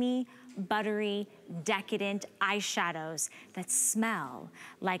 creamy, buttery, decadent eyeshadows that smell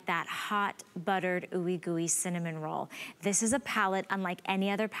like that hot, buttered, ooey gooey cinnamon roll. This is a palette unlike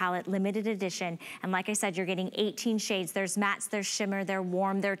any other palette, limited edition. And like I said, you're getting 18 shades. There's mattes, there's shimmer, they're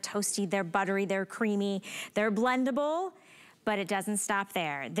warm, they're toasty, they're buttery, they're creamy, they're blendable. But it doesn't stop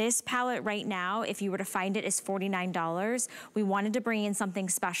there. This palette right now, if you were to find it, is $49. We wanted to bring in something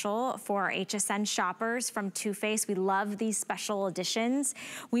special for our HSN shoppers from Too Faced. We love these special editions.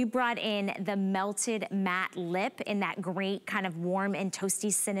 We brought in the melted matte lip in that great kind of warm and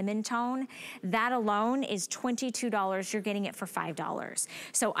toasty cinnamon tone. That alone is $22. You're getting it for $5.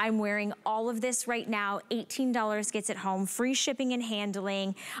 So I'm wearing all of this right now. $18 gets it home, free shipping and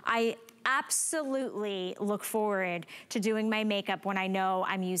handling. I absolutely look forward to doing my makeup when I know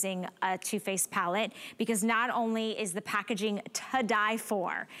I'm using a Too Faced palette, because not only is the packaging to die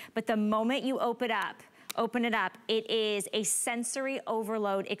for, but the moment you open it up, it is a sensory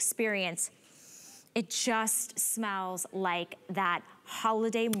overload experience. It just smells like that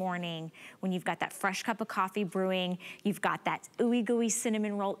holiday morning when you've got that fresh cup of coffee brewing, you've got that ooey gooey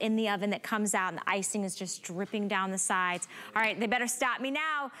cinnamon roll in the oven that comes out and the icing is just dripping down the sides. All right, they better stop me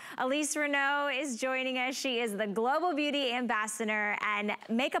now. Elise Renault is joining us. She is the Global Beauty Ambassador and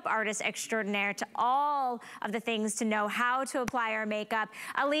makeup artist extraordinaire to all of the things to know how to apply our makeup.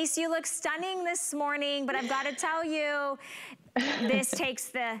 Elise, you look stunning this morning, but I've got to tell you, this takes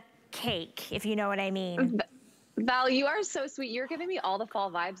the cake, if you know what I mean. Val, you are so sweet. You're giving me all the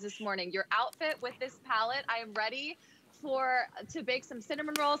fall vibes this morning. Your outfit with this palette, I am ready to bake some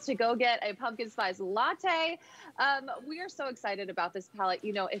cinnamon rolls, to go get a pumpkin spice latte. We are so excited about this palette.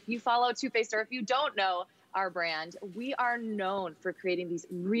 You know, if you follow Too Faced, or if you don't know our brand, we are known for creating these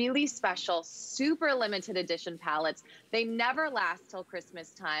really special, super limited edition palettes. They never last till Christmas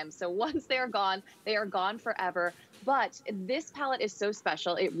time. So once they are gone forever. But this palette is so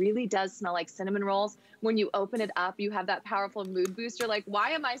special. It really does smell like cinnamon rolls. When you open it up, you have that powerful mood booster. Like, why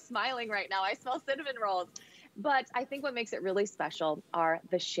am I smiling right now? I smell cinnamon rolls. But I think what makes it really special are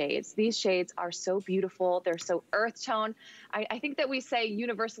the shades. These shades are so beautiful. They're so earth tone. I think that we say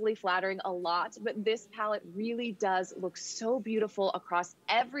universally flattering a lot, but this palette really does look so beautiful across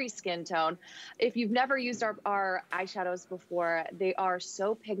every skin tone. If you've never used our eyeshadows before, they are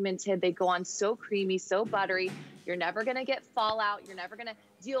so pigmented. They go on so creamy, so buttery. You're never gonna get fallout. You're never gonna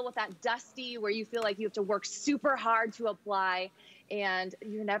deal with that dusty where you feel like you have to work super hard to apply. And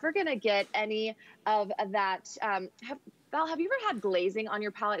you're never gonna get any of that. Val, have you ever had glazing on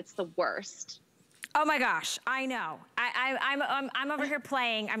your palette? It's the worst. Oh my gosh, I know. I'm over here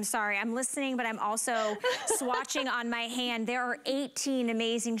playing. I'm sorry, I'm listening, but I'm also swatching on my hand. There are 18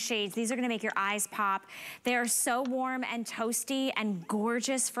 amazing shades. These are gonna make your eyes pop. They are so warm and toasty and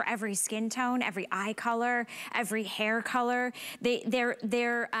gorgeous for every skin tone, every eye color, every hair color.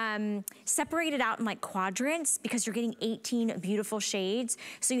 They're separated out in like quadrants because you're getting 18 beautiful shades.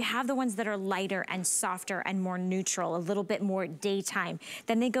 So you have the ones that are lighter and softer and more neutral, a little bit more daytime.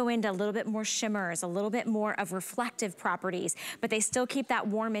 Then they go into a little bit more shimmers, a little bit more of reflective properties, but they still keep that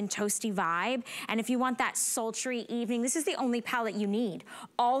warm and toasty vibe. And if you want that sultry evening, this is the only palette you need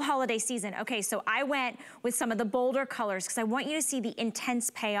all holiday season. Okay, so I went with some of the bolder colors because I want you to see the intense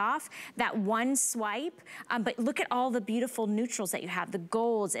payoff, that one swipe, but look at all the beautiful neutrals that you have, the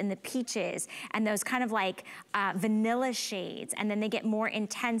golds and the peaches and those kind of like vanilla shades, and then they get more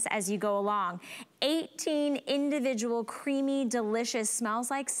intense as you go along. 18 individual creamy, delicious, smells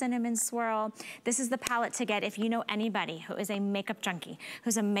like cinnamon swirl. This is the palette to get if you know anybody who is a makeup junkie,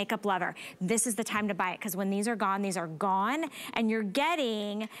 who's a makeup lover. This is the time to buy it because when these are gone, and you're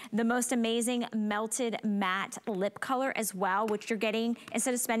getting the most amazing melted matte lip color as well, which you're getting,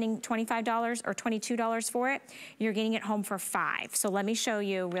 instead of spending $25 or $22 for it, you're getting it home for $5. So let me show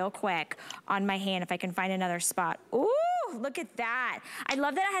you real quick on my hand if I can find another spot. Ooh, look at that. I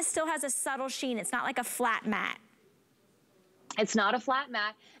love that it still has a subtle sheen. It's not like a flat matte. It's not a flat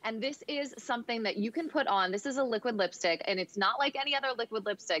matte, and this is something that you can put on. This is a liquid lipstick, and it's not like any other liquid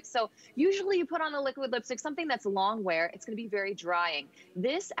lipstick. So usually you put on a liquid lipstick, something that's long wear, it's gonna be very drying.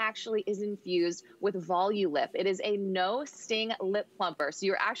 This actually is infused with Volulip. It is a no sting lip plumper. So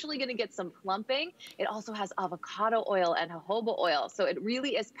you're actually gonna get some plumping. It also has avocado oil and jojoba oil. So it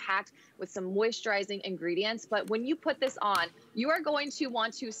really is packed with some moisturizing ingredients. But when you put this on, you are going to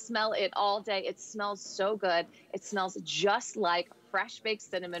want to smell it all day. It smells so good. It smells just like fresh baked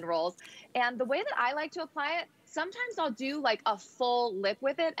cinnamon rolls. And the way that I like to apply it, sometimes I'll do like a full lip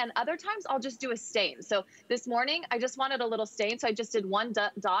with it, and other times I'll just do a stain. So this morning I just wanted a little stain, so I just did one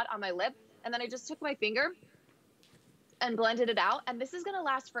dot on my lip, and then I just took my finger and blended it out. And this is gonna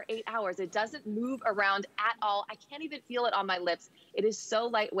last for 8 hours. It doesn't move around at all. I can't even feel it on my lips. It is so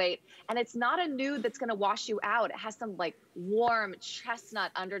lightweight. And it's not a nude that's gonna wash you out. It has some like warm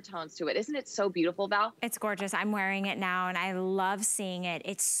chestnut undertones to it. Isn't it so beautiful, Val? It's gorgeous. I'm wearing it now and I love seeing it.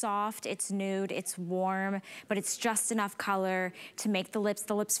 It's soft, it's nude, it's warm, but it's just enough color to make the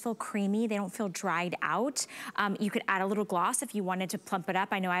lips feel creamy. They don't feel dried out. You could add a little gloss if you wanted to plump it up.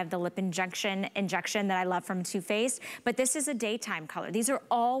 I know I have the lip injection that I love from Too Faced, but this is a daytime color. These are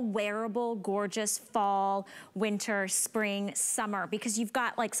all wearable, gorgeous fall, winter, spring, summer, because you've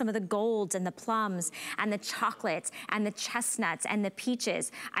got like some of the golds and the plums and the chocolates and the chestnuts and the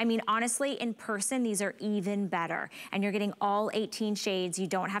peaches. I mean, honestly, in person, these are even better. And you're getting all 18 shades. You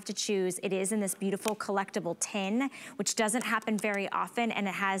don't have to choose. It is in this beautiful collectible tin, which doesn't happen very often. And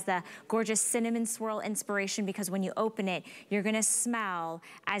it has the gorgeous cinnamon swirl inspiration because when you open it, you're gonna smell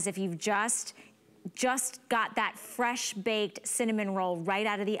as if you've just got that fresh baked cinnamon roll right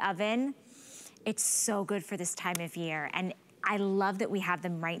out of the oven. It's so good for this time of year. And I love that we have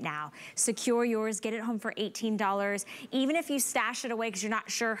them right now. Secure yours, get it home for $18. Even if you stash it away because you're not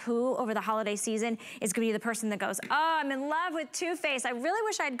sure who over the holiday season is gonna be the person that goes, oh, I'm in love with Too Faced. I really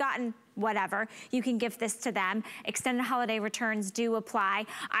wish I'd gotten whatever. You can gift this to them. Extended holiday returns do apply.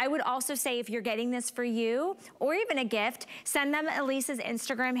 I would also say if you're getting this for you or even a gift, send them Elisa's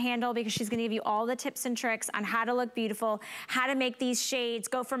Instagram handle because she's gonna give you all the tips and tricks on how to look beautiful, how to make these shades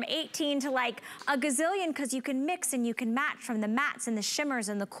go from 18 to like a gazillion because you can mix and you can match from the mattes and the shimmers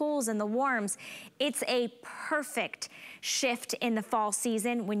and the cools and the warms. It's a perfect shift in the fall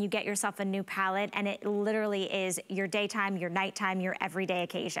season when you get yourself a new palette, and it literally is your daytime, your nighttime, your everyday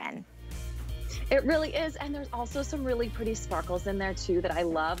occasion. It really is, and there's also some really pretty sparkles in there too that I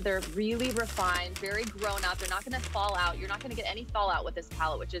love. They're really refined, very grown up. They're not gonna fall out. You're not gonna get any fallout with this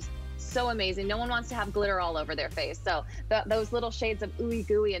palette, which is so amazing. No one wants to have glitter all over their face. So those little shades of ooey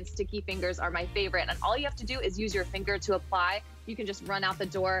gooey and sticky fingers are my favorite. And all you have to do is use your finger to apply. You can just run out the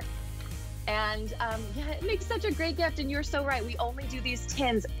door And yeah, it makes such a great gift. And you're so right. We only do these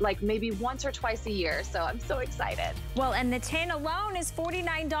tins like maybe once or twice a year. So I'm so excited. Well, and the tin alone is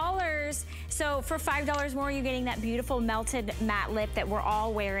 $49. So for $5 more, you're getting that beautiful melted matte lip that we're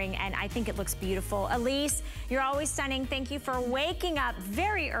all wearing. And I think it looks beautiful. Elise, you're always stunning. Thank you for waking up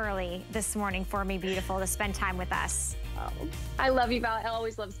very early this morning for me, beautiful, to spend time with us. Oh, I love you, Val. I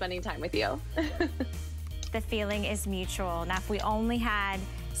always love spending time with you. The feeling is mutual. Now, if we only had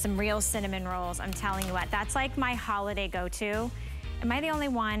some real cinnamon rolls, I'm telling you what, that's like my holiday go-to. Am I the only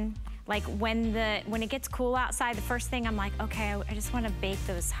one? Like when it gets cool outside, the first thing I'm like, okay, I just want to bake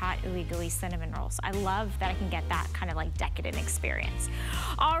those hot ooey gooey cinnamon rolls. I love that I can get that kind of like decadent experience.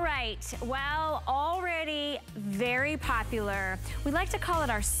 All right, well, already very popular. We like to call it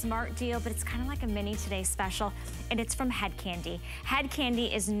our smart deal, but it's kind of like a mini Today special, and it's from Head Candy. Head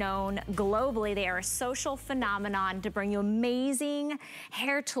Candy is known globally. They are a social phenomenon to bring you amazing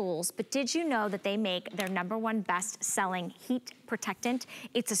hair tools, but did you know that they make their #1 best-selling heat protectant?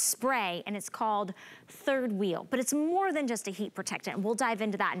 It's a spray, and it's called Third Wheel, but it's more than just a heat protectant. We'll dive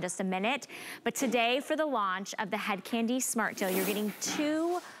into that in just a minute. But today, for the launch of the Head Candy Smart Deal, you're getting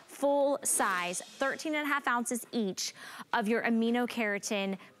 2 full size, 13.5 ounces each of your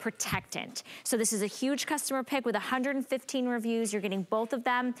amino-keratin protectant. So this is a huge customer pick with 115 reviews. You're getting both of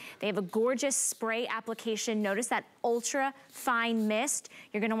them. They have a gorgeous spray application. Notice that ultra fine mist.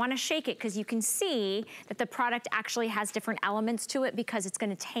 You're gonna wanna shake it because you can see that the product actually has different elements to it because it's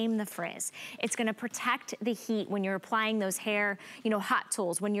gonna tame the frizz. It's gonna protect the heat when you're applying those hair, hot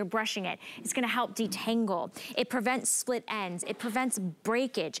tools, when you're brushing it. It's gonna help detangle. It prevents split ends. It prevents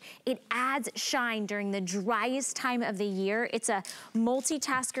breakage. It adds shine during the driest time of the year. It's a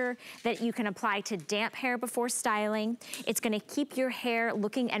multitasker that you can apply to damp hair before styling. It's gonna keep your hair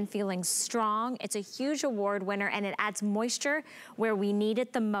looking and feeling strong. It's a huge award winner, and it adds moisture where we need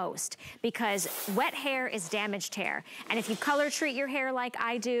it the most, because wet hair is damaged hair. And if you color treat your hair like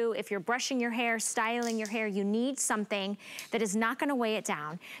I do, if you're brushing your hair, styling your hair, you need something that is not gonna weigh it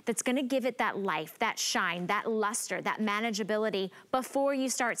down, that's gonna give it that life, that shine, that luster, that manageability before you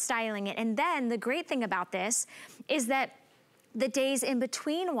start styling it. And then the great thing about this is that the days in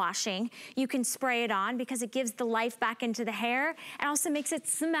between washing, you can spray it on because it gives the life back into the hair, and also makes it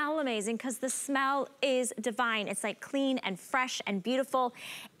smell amazing because the smell is divine. It's like clean and fresh and beautiful.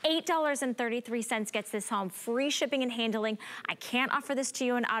 $8.33 gets this home, free shipping and handling. I can't offer this to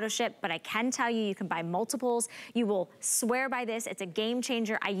you in auto ship, but I can tell you can buy multiples. You will swear by this. It's a game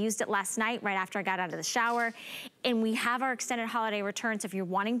changer. I used it last night right after I got out of the shower, and we have our extended holiday returns. If you're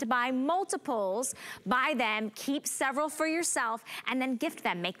wanting to buy multiples, buy them, keep several for yourself, and then gift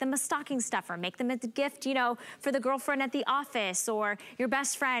them. Make them a stocking stuffer. Make them a gift, for the girlfriend at the office, or your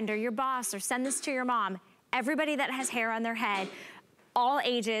best friend, or your boss, or send this to your mom. Everybody that has hair on their head, all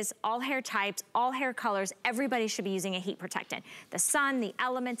ages, all hair types, all hair colors, everybody should be using a heat protectant. The sun, the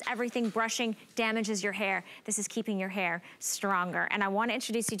elements, everything, brushing damages your hair. This is keeping your hair stronger. And I want to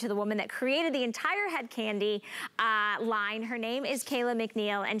introduce you to the woman that created the entire Head Candy line. Her name is Kayla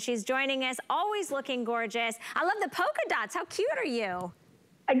McNeil, and she's joining us, always looking gorgeous. I love the polka dots. How cute are you?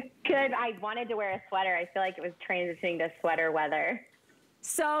 Good. I wanted to wear a sweater. I feel like it was transitioning to sweater weather.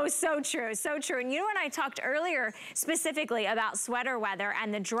 So true, so true. And you and I talked earlier specifically about sweater weather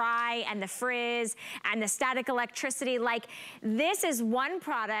and the dry and the frizz and the static electricity. Like, this is one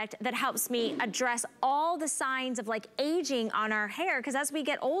product that helps me address all the signs of like aging on our hair, because as we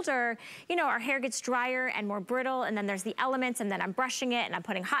get older, our hair gets drier and more brittle, and then there's the elements, and then I'm brushing it and I'm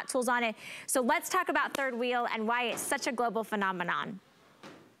putting hot tools on it. So let's talk about Third Wheel and why it's such a global phenomenon.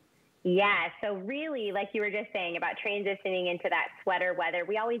 Yeah, so really, like you were just saying about transitioning into that sweater weather,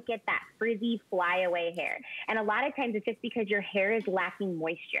 we always get that frizzy flyaway hair. And a lot of times it's just because your hair is lacking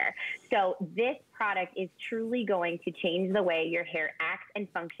moisture. So this product is truly going to change the way your hair acts and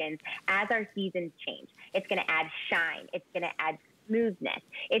functions as our seasons change. It's going to add shine. It's going to add smoothness.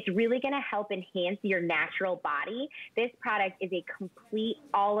 It's really going to help enhance your natural body. This product is a complete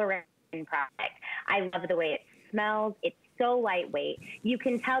all-around product. I love the way it smells. It's so lightweight. You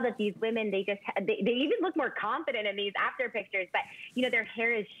can tell that these women, they even look more confident in these after pictures, but their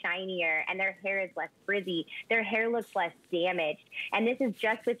hair is shinier and their hair is less frizzy. Their hair looks less damaged. And this is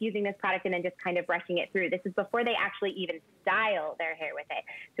just with using this product and then just kind of brushing it through. This is before they actually even style their hair with it.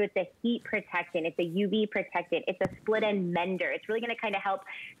 So it's a heat protectant. It's a UV protectant. It's a split end mender. It's really going to kind of help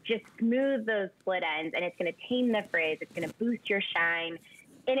just smooth those split ends, and it's going to tame the frizz. It's going to boost your shine.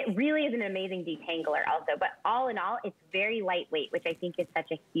 And it really is an amazing detangler also. But all in all, it's very lightweight, which I think is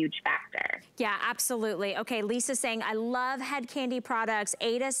such a huge factor. Yeah, absolutely. Okay, Lisa's saying, I love head candy products.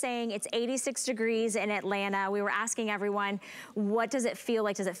 Ada's saying it's 86 degrees in Atlanta. We were asking everyone, what does it feel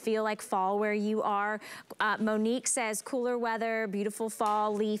like? Does it feel like fall where you are? Monique says, cooler weather, beautiful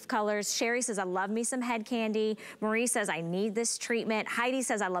fall, leaf colors. Sherry says, I love me some head candy. Marie says, I need this treatment. Heidi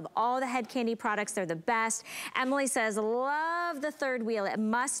says, I love all the head candy products. They're the best. Emily says, love the third wheel. It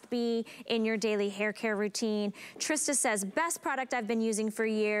must be in your daily hair care routine. Trista says, best product I've been using for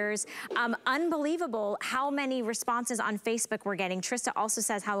years. Unbelievable how many responses on Facebook we're getting. Trista also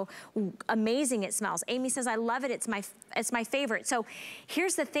says how amazing it smells. Amy says, I love it. It's my favorite. So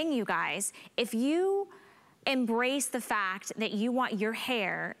here's the thing, you guys. If you embrace the fact that you want your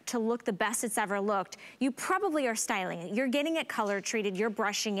hair to look the best it's ever looked, you probably are styling it. You're getting it color treated, you're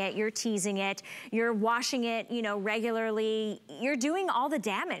brushing it, you're teasing it, you're washing it, you know, regularly. You're doing all the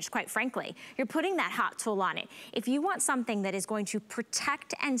damage, quite frankly. You're putting that hot tool on it. If you want something that is going to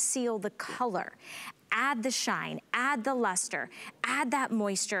protect and seal the color, add the shine, add the luster, add that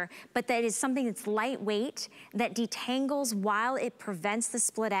moisture, but that is something that's lightweight, that detangles while it prevents the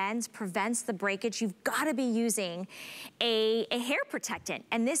split ends, prevents the breakage. You've gotta be using a hair protectant.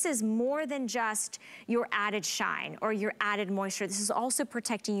 And this is more than just your added shine or your added moisture. This is also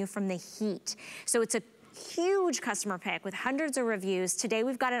protecting you from the heat. So it's a huge customer pick with hundreds of reviews. Today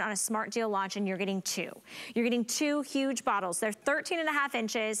we've got it on a smart deal launch and you're getting two. You're getting two huge bottles. They're 13.5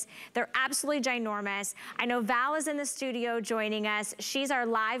 inches. They're absolutely ginormous. I know Val is in the studio joining us. She's our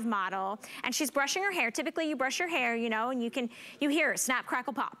live model and she's brushing her hair. Typically you brush your hair, you know, and you hear it snap,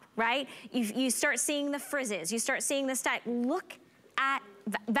 crackle, pop, right? You start seeing the frizzes. You start seeing the style. Look at,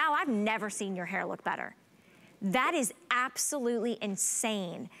 Val, I've never seen your hair look better. That is absolutely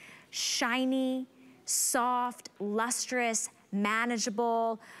insane. Shiny, soft, lustrous,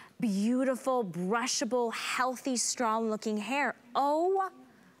 manageable, beautiful, brushable, healthy, strong looking hair. Oh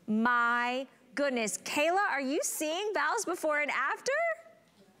my goodness. Kayla, are you seeing Val's before and after?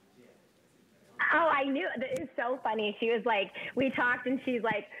 Oh, I knew. It's so funny. She was like, we talked and she's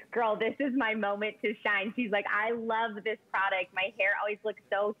like, girl, this is my moment to shine. She's like, I love this product. My hair always looks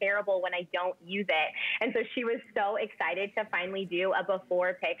so terrible when I don't use it. And so she was so excited to finally do a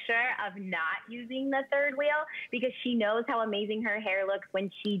before picture of not using the third wheel because she knows how amazing her hair looks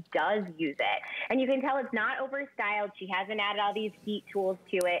when she does use it. And you can tell it's not overstyled. She hasn't added all these heat tools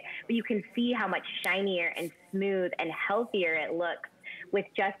to it, but you can see how much shinier and smooth and healthier it looks with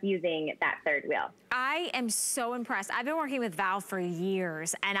just using that third wheel. I am so impressed. I've been working with Val for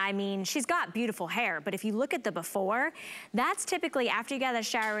years, and I mean, she's got beautiful hair, but if you look at the before, that's typically after you get out of the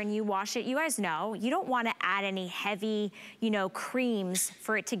shower and you wash it, you guys know, you don't wanna add any heavy, you know, creams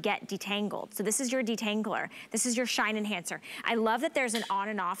for it to get detangled. So this is your detangler. This is your shine enhancer. I love that there's an on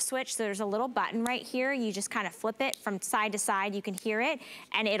and off switch. So there's a little button right here. You just kind of flip it from side to side. You can hear it,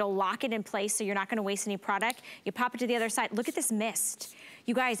 and it'll lock it in place so you're not gonna waste any product. You pop it to the other side. Look at this mist.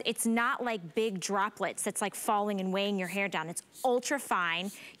 You guys, it's not like big droplets that's like falling and weighing your hair down. It's ultra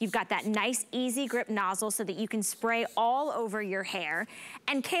fine. You've got that nice easy grip nozzle so that you can spray all over your hair.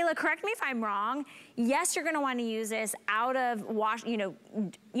 And Kayla, correct me if I'm wrong, yes, you're gonna wanna use this out of wash,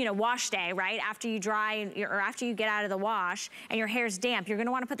 wash day, right? After you dry or after you get out of the wash and your hair's damp, you're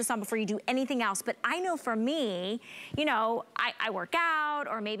gonna wanna put this on before you do anything else. But I know for me, you know, I work out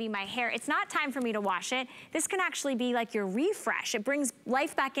or maybe my hair, it's not time for me to wash it. This can actually be like your refresh. It brings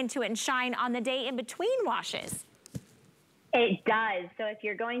life back into it and shine on the day in between washes. It does. So if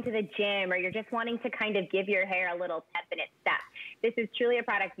you're going to the gym or you're just wanting to kind of give your hair a little pep in its step, this is truly a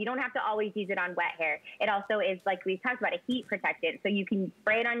product. You don't have to always use it on wet hair. It also is, like we talked about, a heat protectant. So you can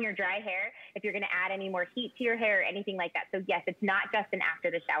spray it on your dry hair if you're going to add any more heat to your hair or anything like that. So yes, it's not just an after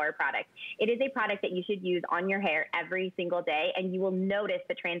the shower product. It is a product that you should use on your hair every single day, and you will notice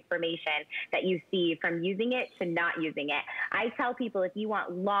the transformation that you see from using it to not using it. I tell people if you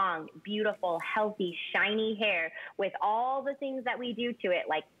want long, beautiful, healthy, shiny hair with all the things that we do to it,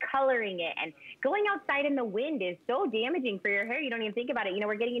 like coloring it and going outside in the wind is so damaging for your hair. You don't even think about it. You know,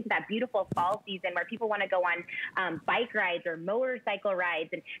 we're getting into that beautiful fall season where people want to go on bike rides or motorcycle rides,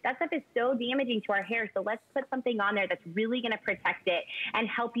 and that stuff is so damaging to our hair. So let's put something on there that's really going to protect it and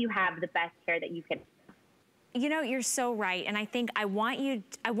help you have the best hair that you can. You know, you're so right. And I think I want you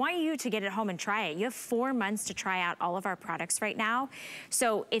to get it home and try it. You have 4 months to try out all of our products right now.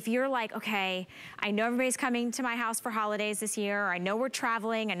 So if you're like, okay, I know everybody's coming to my house for holidays this year, or I know we're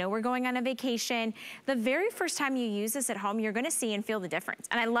traveling, I know we're going on a vacation, the very first time you use this at home, you're gonna see and feel the difference.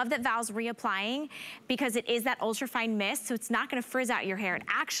 And I love that Val's reapplying because it is that ultra fine mist, so it's not gonna frizz out your hair. It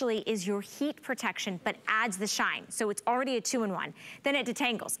actually is your heat protection, but adds the shine. So it's already a 2-in-1. Then it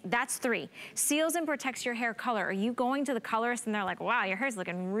detangles, that's 3. Seals and protects your hair color. Are you going to the colorist and they're like, wow, your hair's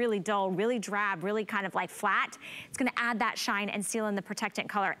looking really dull, really drab, really kind of like flat? It's gonna add that shine and seal in the protectant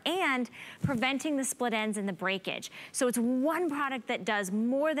color and preventing the split ends and the breakage. So it's one product that does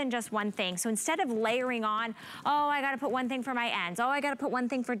more than just one thing. So instead of layering on, oh, I gotta put one thing for my ends, oh, I gotta put one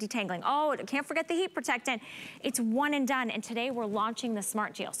thing for detangling, oh, can't forget the heat protectant. It's one and done. And today we're launching the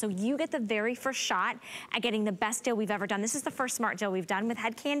Smart Deal. So you get the very first shot at getting the best deal we've ever done. This is the first Smart Deal we've done with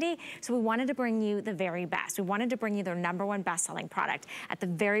Head Candy. So we wanted to bring you the very best. We wanted to bring you their #1 best-selling product at the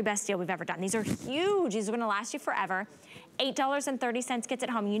very best deal we've ever done. These are huge. These are gonna last you forever. $8.30 gets it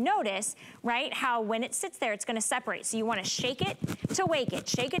home. You notice, right, how when it sits there, it's gonna separate. So you wanna shake it to wake it,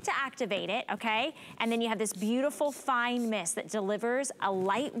 shake it to activate it, okay? And then you have this beautiful fine mist that delivers a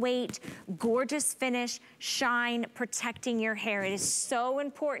lightweight, gorgeous finish, shine, protecting your hair. It is so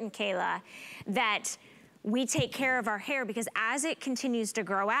important, Kayla, that we take care of our hair because as it continues to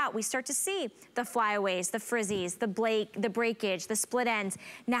grow out, we start to see the flyaways, the frizzies, the breakage, the split ends.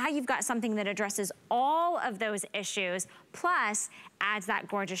 Now you've got something that addresses all of those issues, plus adds that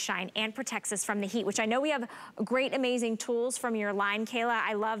gorgeous shine and protects us from the heat, which I know we have great, amazing tools from your line, Kayla.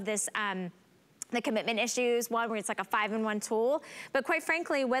 I love this, the commitment issues one where it's like a 5-in-1 tool. But quite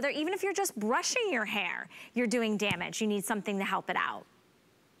frankly, even if you're just brushing your hair, you're doing damage. You need something to help it out.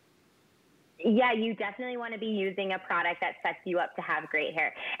 Yeah, you definitely want to be using a product that sets you up to have great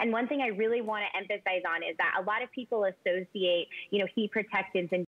hair. And one thing I really want to emphasize on is that a lot of people associate, heat protectants and